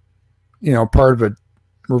it, part of it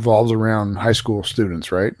revolves around high school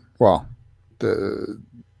students, right? Well, the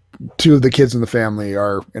 2 of the kids in the family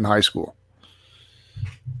are in high school.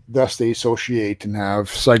 Thus, they associate and have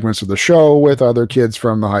segments of the show with other kids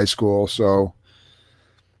from the high school. So,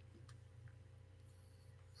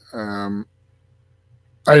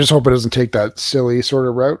 I just hope it doesn't take that silly sort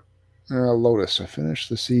of route. Lotus, I finished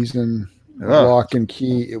the season. Ugh. Lock and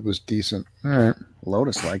Key, it was decent. All right.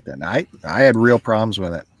 Lotus liked it. I had real problems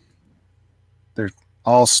with it. They're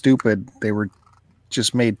all stupid. They were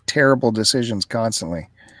just made terrible decisions constantly.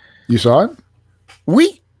 You saw it?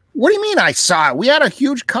 What do you mean I saw it? We had a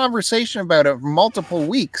huge conversation about it for multiple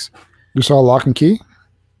weeks. You saw Lock and Key?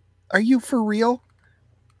 Are you for real?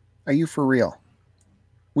 Are you for real?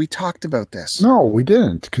 We talked about this. No, we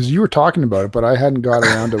didn't, because you were talking about it, but I hadn't got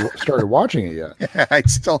around to started watching it yet.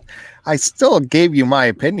 I still gave you my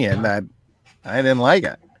opinion that I didn't like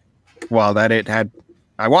it. Well, that it had.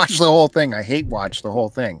 I watched the whole thing. I hate watch the whole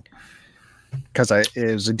thing because it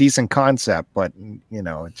was a decent concept, but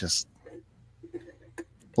it just.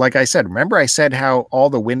 Like I said, remember I said how all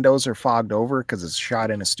the windows are fogged over because it's shot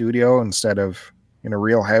in a studio instead of in a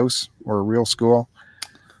real house or a real school?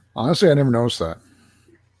 Honestly, I never noticed that.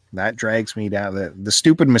 That drags me down. The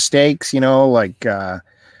stupid mistakes, like,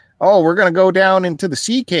 oh, we're going to go down into the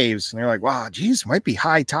sea caves. And they're like, wow, geez, might be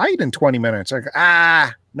high tide in 20 minutes. Like,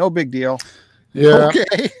 no big deal. Yeah.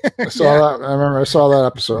 Okay. I saw that. I remember I saw that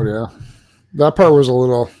episode. Yeah. That part was a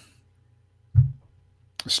little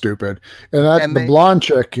stupid. And the blonde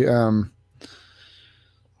chick,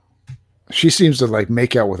 she seems to like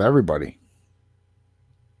make out with everybody.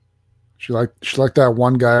 She liked that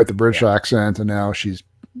one guy with the British accent, and now she's.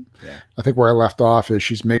 Yeah. I think where I left off is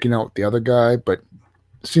she's making out with the other guy, but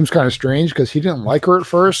it seems kind of strange because he didn't like her at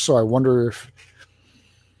first. So I wonder if.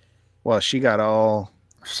 Well, she got all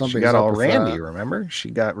randy. Remember,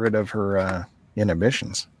 she got rid of her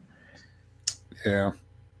inhibitions. Yeah.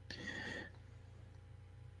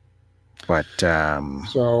 But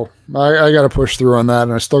so I got to push through on that,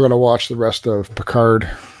 and I still got to watch the rest of Picard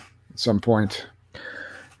at some point.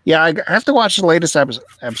 Yeah, I have to watch the latest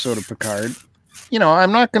episode of Picard.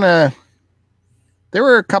 I'm not gonna. There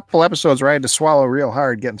were a couple episodes where I had to swallow real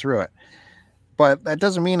hard getting through it, but that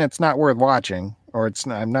doesn't mean it's not worth watching, or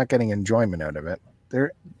I'm not getting enjoyment out of it.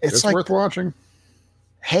 It's like, worth watching.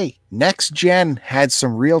 Hey, Next Gen had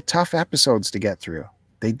some real tough episodes to get through.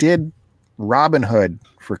 They did Robin Hood,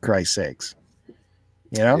 for Christ's sakes.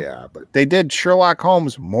 Yeah, but they did Sherlock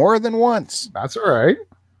Holmes more than once. That's all right.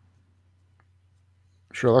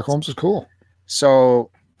 Sherlock Holmes is cool.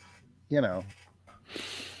 So, you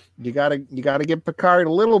gotta give Picard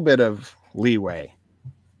a little bit of leeway.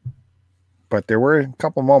 But there were a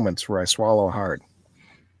couple moments where I swallow hard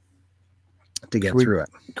to get through it.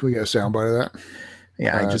 Can we get a soundbite of that?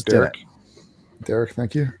 Yeah, I just did it. Derek,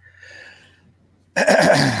 thank you.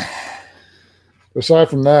 Aside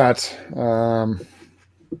from that,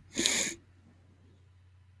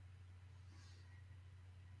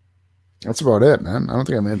 that's about it, man. I don't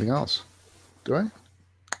think I have anything else. Do I?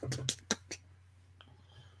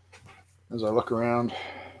 As I look around.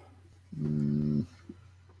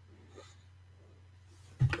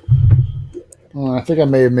 I think I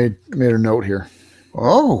may have made a note here.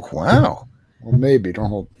 Oh, wow. Well, maybe. Don't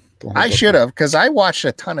hold I should have, because I watched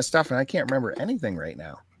a ton of stuff and I can't remember anything right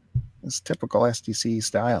now. It's typical SDC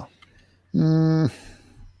style. Nope.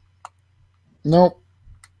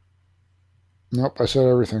 I said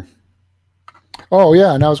everything. Oh,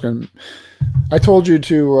 yeah. And I told you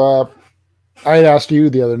to, I had asked you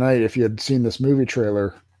the other night if you had seen this movie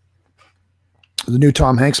trailer, the new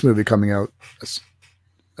Tom Hanks movie coming out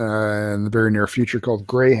in the very near future called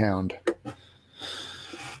Greyhound.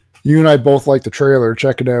 You and I both like the trailer.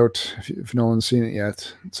 Check it out if no one's seen it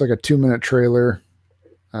yet. It's like a 2-minute trailer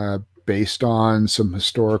based on some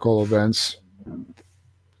historical events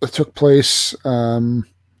that took place. Is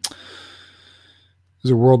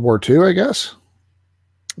it World War II, I guess?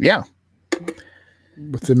 Yeah.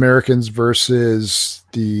 With the Americans versus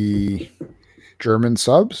the German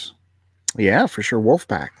subs? Yeah, for sure.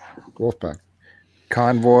 Wolfpack.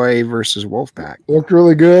 Convoy versus Wolfpack. Looked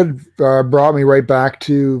really good. Brought me right back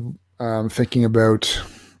to thinking about,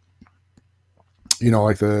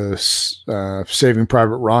 like the Saving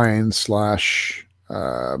Private Ryan /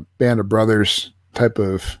 Band of Brothers type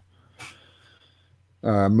of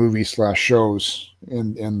movie / shows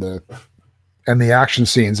and the action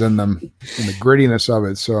scenes in them and the grittiness of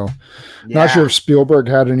it. So not sure if Spielberg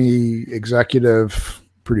had any executive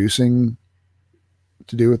producing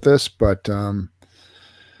to do with this, but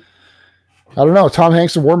I don't know. Tom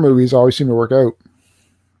Hanks in war movies always seem to work out.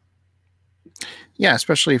 Yeah,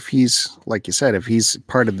 especially if he's, like you said, if he's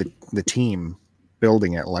part of the team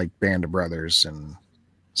building it, like Band of Brothers and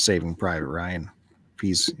Saving Private Ryan.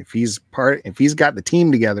 If he's got the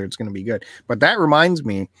team together, it's going to be good. But that reminds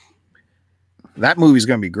me, that movie's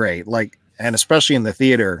going to be great. Like, and especially in the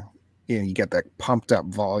theater, you get that pumped up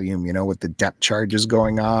volume, with the depth charges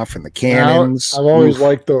going off and the cannons. I've always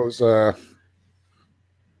liked those.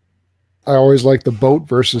 I always like the boat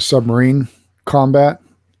versus submarine combat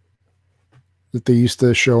that they used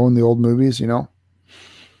to show in the old movies, you know,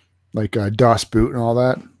 like Das Boot and all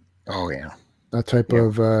that. Oh yeah, That type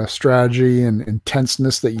of strategy and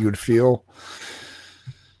intenseness that you would feel.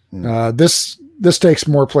 This takes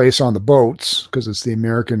more place on the boats because it's the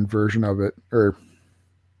American version of it, or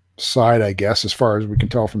side, I guess, as far as we can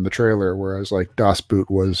tell from the trailer. Whereas like Das Boot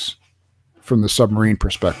was from the submarine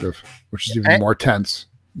perspective, which is even more tense.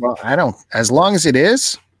 Well, I don't, as long as it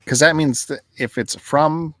is, because that means that if it's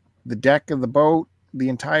from the deck of the boat, the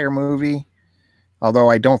entire movie, although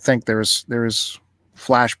I don't think there's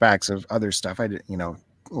flashbacks of other stuff.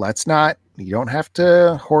 Let's not, you don't have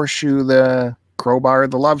to horseshoe the crowbar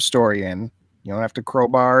the love story in. You don't have to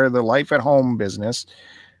crowbar the life at home business.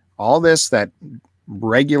 All this that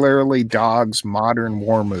regularly dogs modern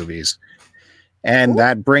war movies. And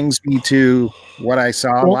that brings me to what I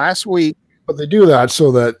saw last week. But they do that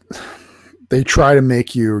so that they try to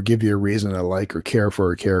make you or give you a reason to like or care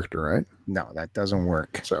for a character, right? No, that doesn't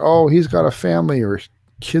work. So, oh, he's got a family or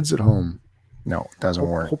kids at home. No, it doesn't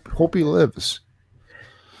work. Hope he lives.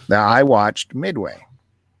 Now, I watched Midway,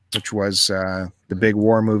 which was the big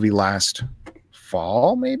war movie last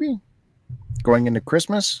fall, maybe going into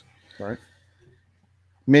Christmas. Right.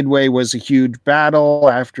 Midway was a huge battle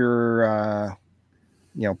after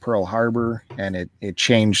Pearl Harbor, and it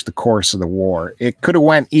changed the course of the war. It could have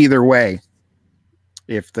went either way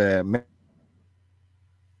if both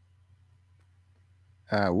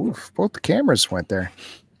the cameras went there.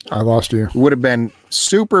 I lost you. It would have been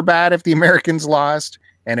super bad if the Americans lost,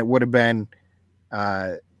 and it would have been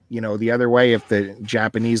the other way if the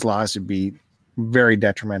Japanese lost. It'd be very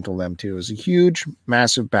detrimental to them too. It was a huge,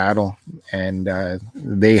 massive battle, and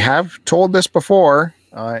they have told this before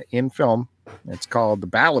in film. It's called The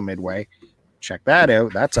Battle of Midway. Check that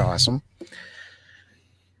out. That's awesome.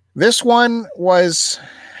 This one was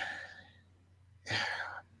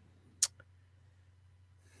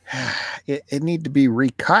it needed to be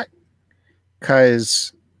recut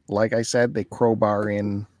because, like I said, they crowbar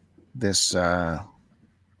in this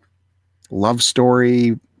love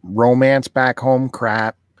story, romance back home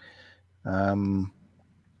crap. And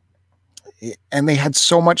they had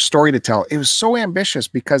so much story to tell. It was so ambitious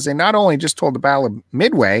because they not only just told the Battle of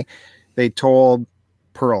Midway, they told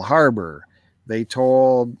Pearl Harbor. They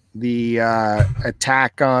told the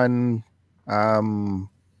attack on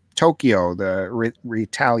Tokyo, the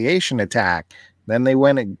retaliation attack. Then they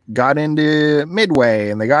went and got into Midway,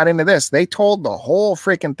 and they got into this. They told the whole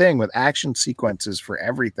freaking thing with action sequences for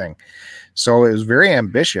everything. So it was very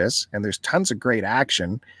ambitious, and there's tons of great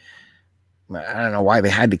action. I don't know why they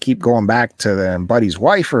had to keep going back to the Buddy's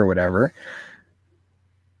wife or whatever.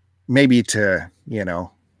 Maybe to,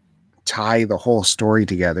 tie the whole story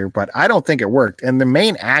together, but I don't think it worked. And the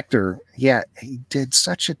main actor, he did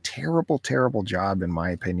such a terrible, terrible job, in my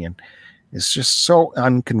opinion. It's just so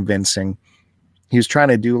unconvincing. He was trying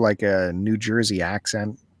to do like a New Jersey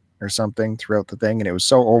accent or something throughout the thing, and it was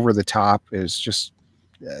so over the top. It was just,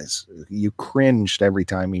 you cringed every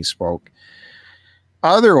time he spoke.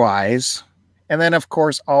 Otherwise, and then, of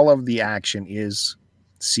course, all of the action is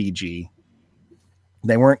CG.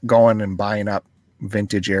 They weren't going and buying up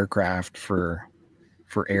vintage aircraft for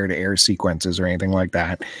air-to-air sequences or anything like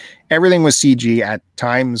that. Everything was CG. At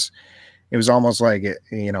times, it was almost like,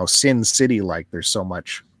 Sin City, like there's so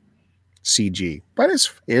much CG. But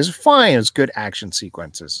it's fine. It's good action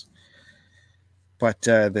sequences. But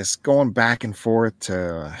this going back and forth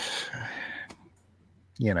to,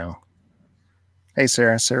 hey,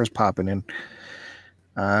 Sarah's popping in.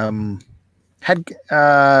 Had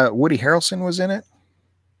Woody Harrelson was in it.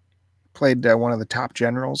 Played one of the top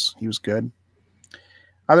generals. He was good.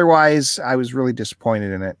 Otherwise, I was really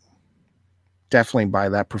disappointed in it. Definitely by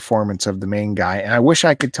that performance of the main guy. And I wish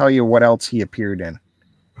I could tell you what else he appeared in.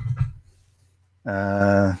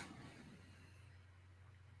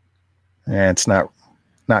 It's not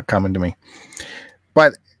coming to me.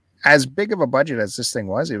 But as big of a budget as this thing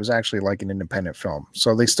was, it was actually like an independent film.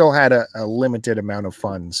 So they still had a limited amount of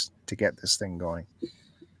funds to get this thing going.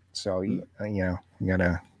 So, you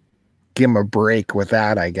gotta give them a break with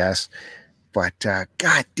that, I guess. But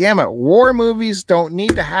God damn it, war movies don't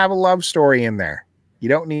need to have a love story in there. You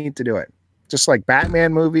don't need to do it. Just like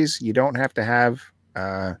Batman movies, you don't have to have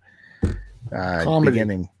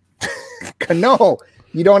beginning. No,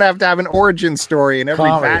 you don't have to have an origin story in every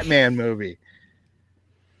Batman movie.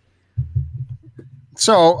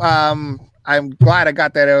 So I'm glad I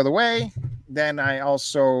got that out of the way. Then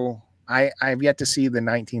I've yet to see the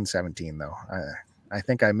 1917 though. I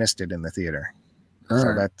think I missed it in the theater.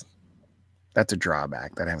 So that's a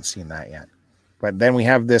drawback that I haven't seen that yet. But then we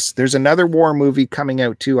have this. There's another war movie coming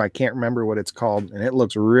out too. I can't remember what it's called, and it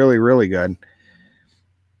looks really, really good.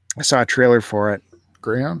 I saw a trailer for it.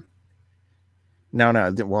 Graham?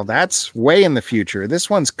 No. Well, that's way in the future. This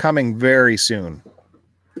one's coming very soon.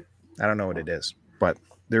 I don't know what it is, but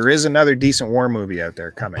there is another decent war movie out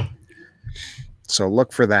there coming. So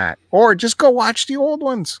look for that. Or just go watch the old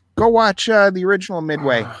ones. Go watch the original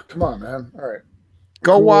Midway. Come on, man. All right.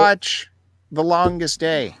 Go watch The Longest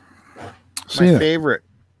Day. My favorite.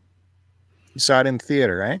 You saw it in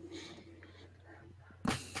theater, right?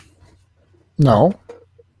 No.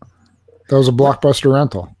 That was a Blockbuster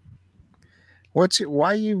rental. What's your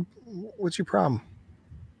problem?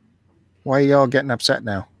 Why are you all getting upset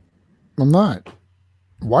now? I'm not.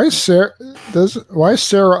 Why is Sarah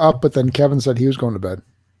up, but then Kevin said he was going to bed?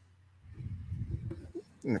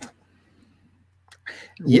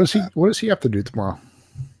 What does he have to do tomorrow?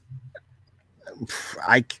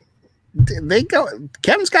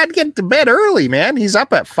 Kevin's got to get to bed early, man. He's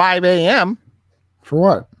up at 5 a.m. For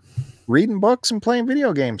what? Reading books and playing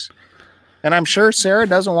video games. And I'm sure Sarah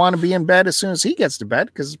doesn't want to be in bed as soon as he gets to bed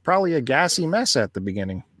because it's probably a gassy mess at the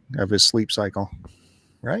beginning of his sleep cycle.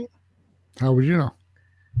 Right? How would you know?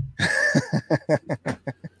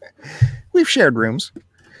 We've shared rooms.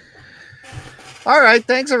 All right.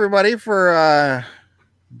 Thanks, everybody, for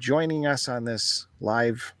joining us on this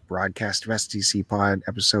live broadcast of STC Pod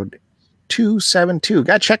episode 272.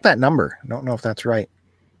 Got to check that number. I don't know if that's right.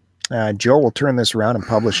 Joe will turn this around and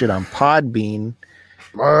publish it on Podbean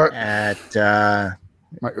at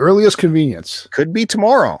my earliest convenience. Could be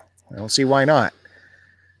tomorrow. I don't see why not.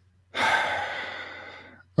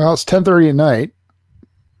 Well, it's 10:30 at night.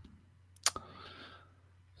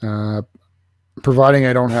 Providing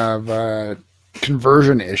I don't have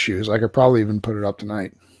conversion issues, I could probably even put it up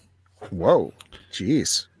tonight. Whoa,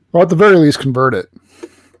 jeez. Well, at the very least, convert it.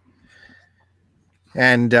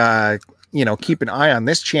 And keep an eye on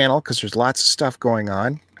this channel because there's lots of stuff going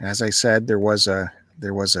on. As I said, there was a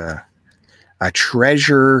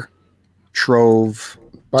treasure trove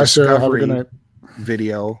Bye, Sarah. Have a good night.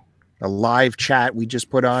 Video, a live chat we just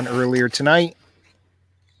put on earlier tonight.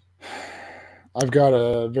 I've got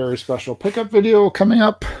a very special pickup video coming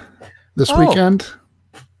up this weekend.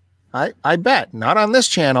 I bet. Not on this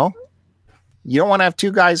channel. You don't want to have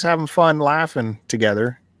two guys having fun laughing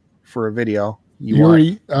together for a video. You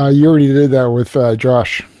already did that with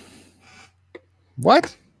Josh.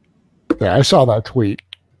 What? Yeah, I saw that tweet.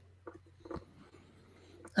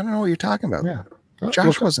 I don't know what you're talking about. Yeah.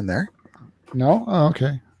 Josh wasn't there. No? Oh,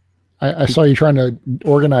 okay. I saw you trying to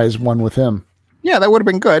organize one with him. Yeah, that would have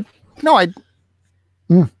been good. No,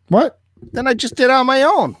 what? Then I just did it on my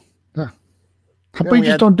own. Yeah. How about you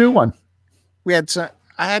just don't do one? I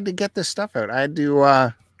had to get this stuff out. I had to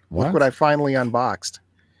look what I finally unboxed.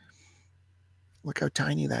 Look how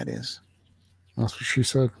tiny that is. That's what she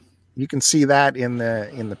said. You can see that in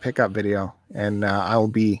the pickup video, and I'll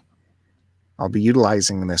be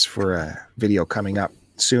utilizing this for a video coming up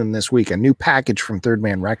soon this week. A new package from Third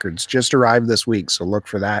Man Records just arrived this week, so look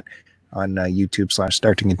for that on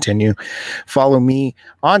YouTube/Start to Continue. Follow me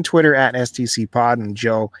on Twitter at STC Pod and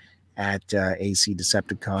Joe at AC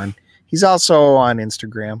Decepticon. He's also on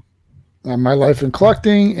Instagram. My Life in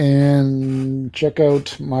Collecting, and check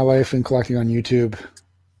out My Life in Collecting on YouTube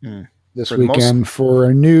this weekend for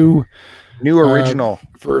a new original,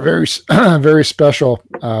 for a very very special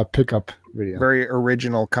pickup video. Very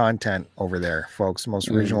original content over there, folks. Most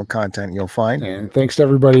original content you'll find. And thanks to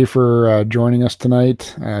everybody for joining us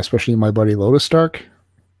tonight, especially my buddy Lotus Stark,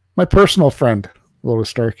 my personal friend Lotus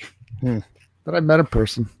Stark, that I met in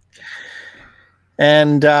person.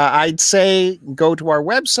 And I'd say go to our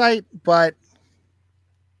website, but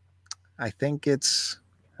I think it's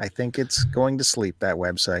going to sleep, that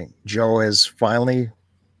website. Joe has finally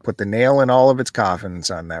put the nail in all of its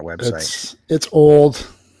coffins on that website. It's old,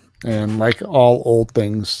 and like all old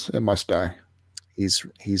things, it must die. He's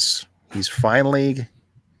finally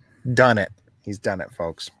done it. He's done it,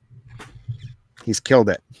 folks. He's killed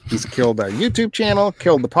it. He's killed our YouTube channel,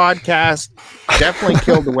 killed the podcast, definitely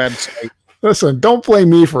killed the website. Listen, don't blame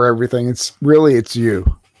me for everything. It's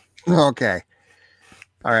you. Okay.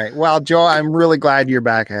 All right. Well, Joe, I'm really glad you're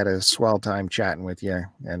back. I had a swell time chatting with you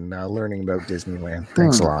and learning about Disneyland.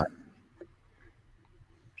 Thanks a lot.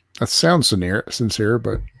 That sounds sincere,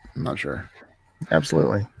 but I'm not sure.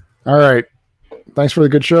 Absolutely. All right. Thanks for the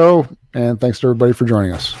good show, and thanks to everybody for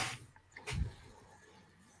joining us.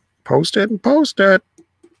 Post it.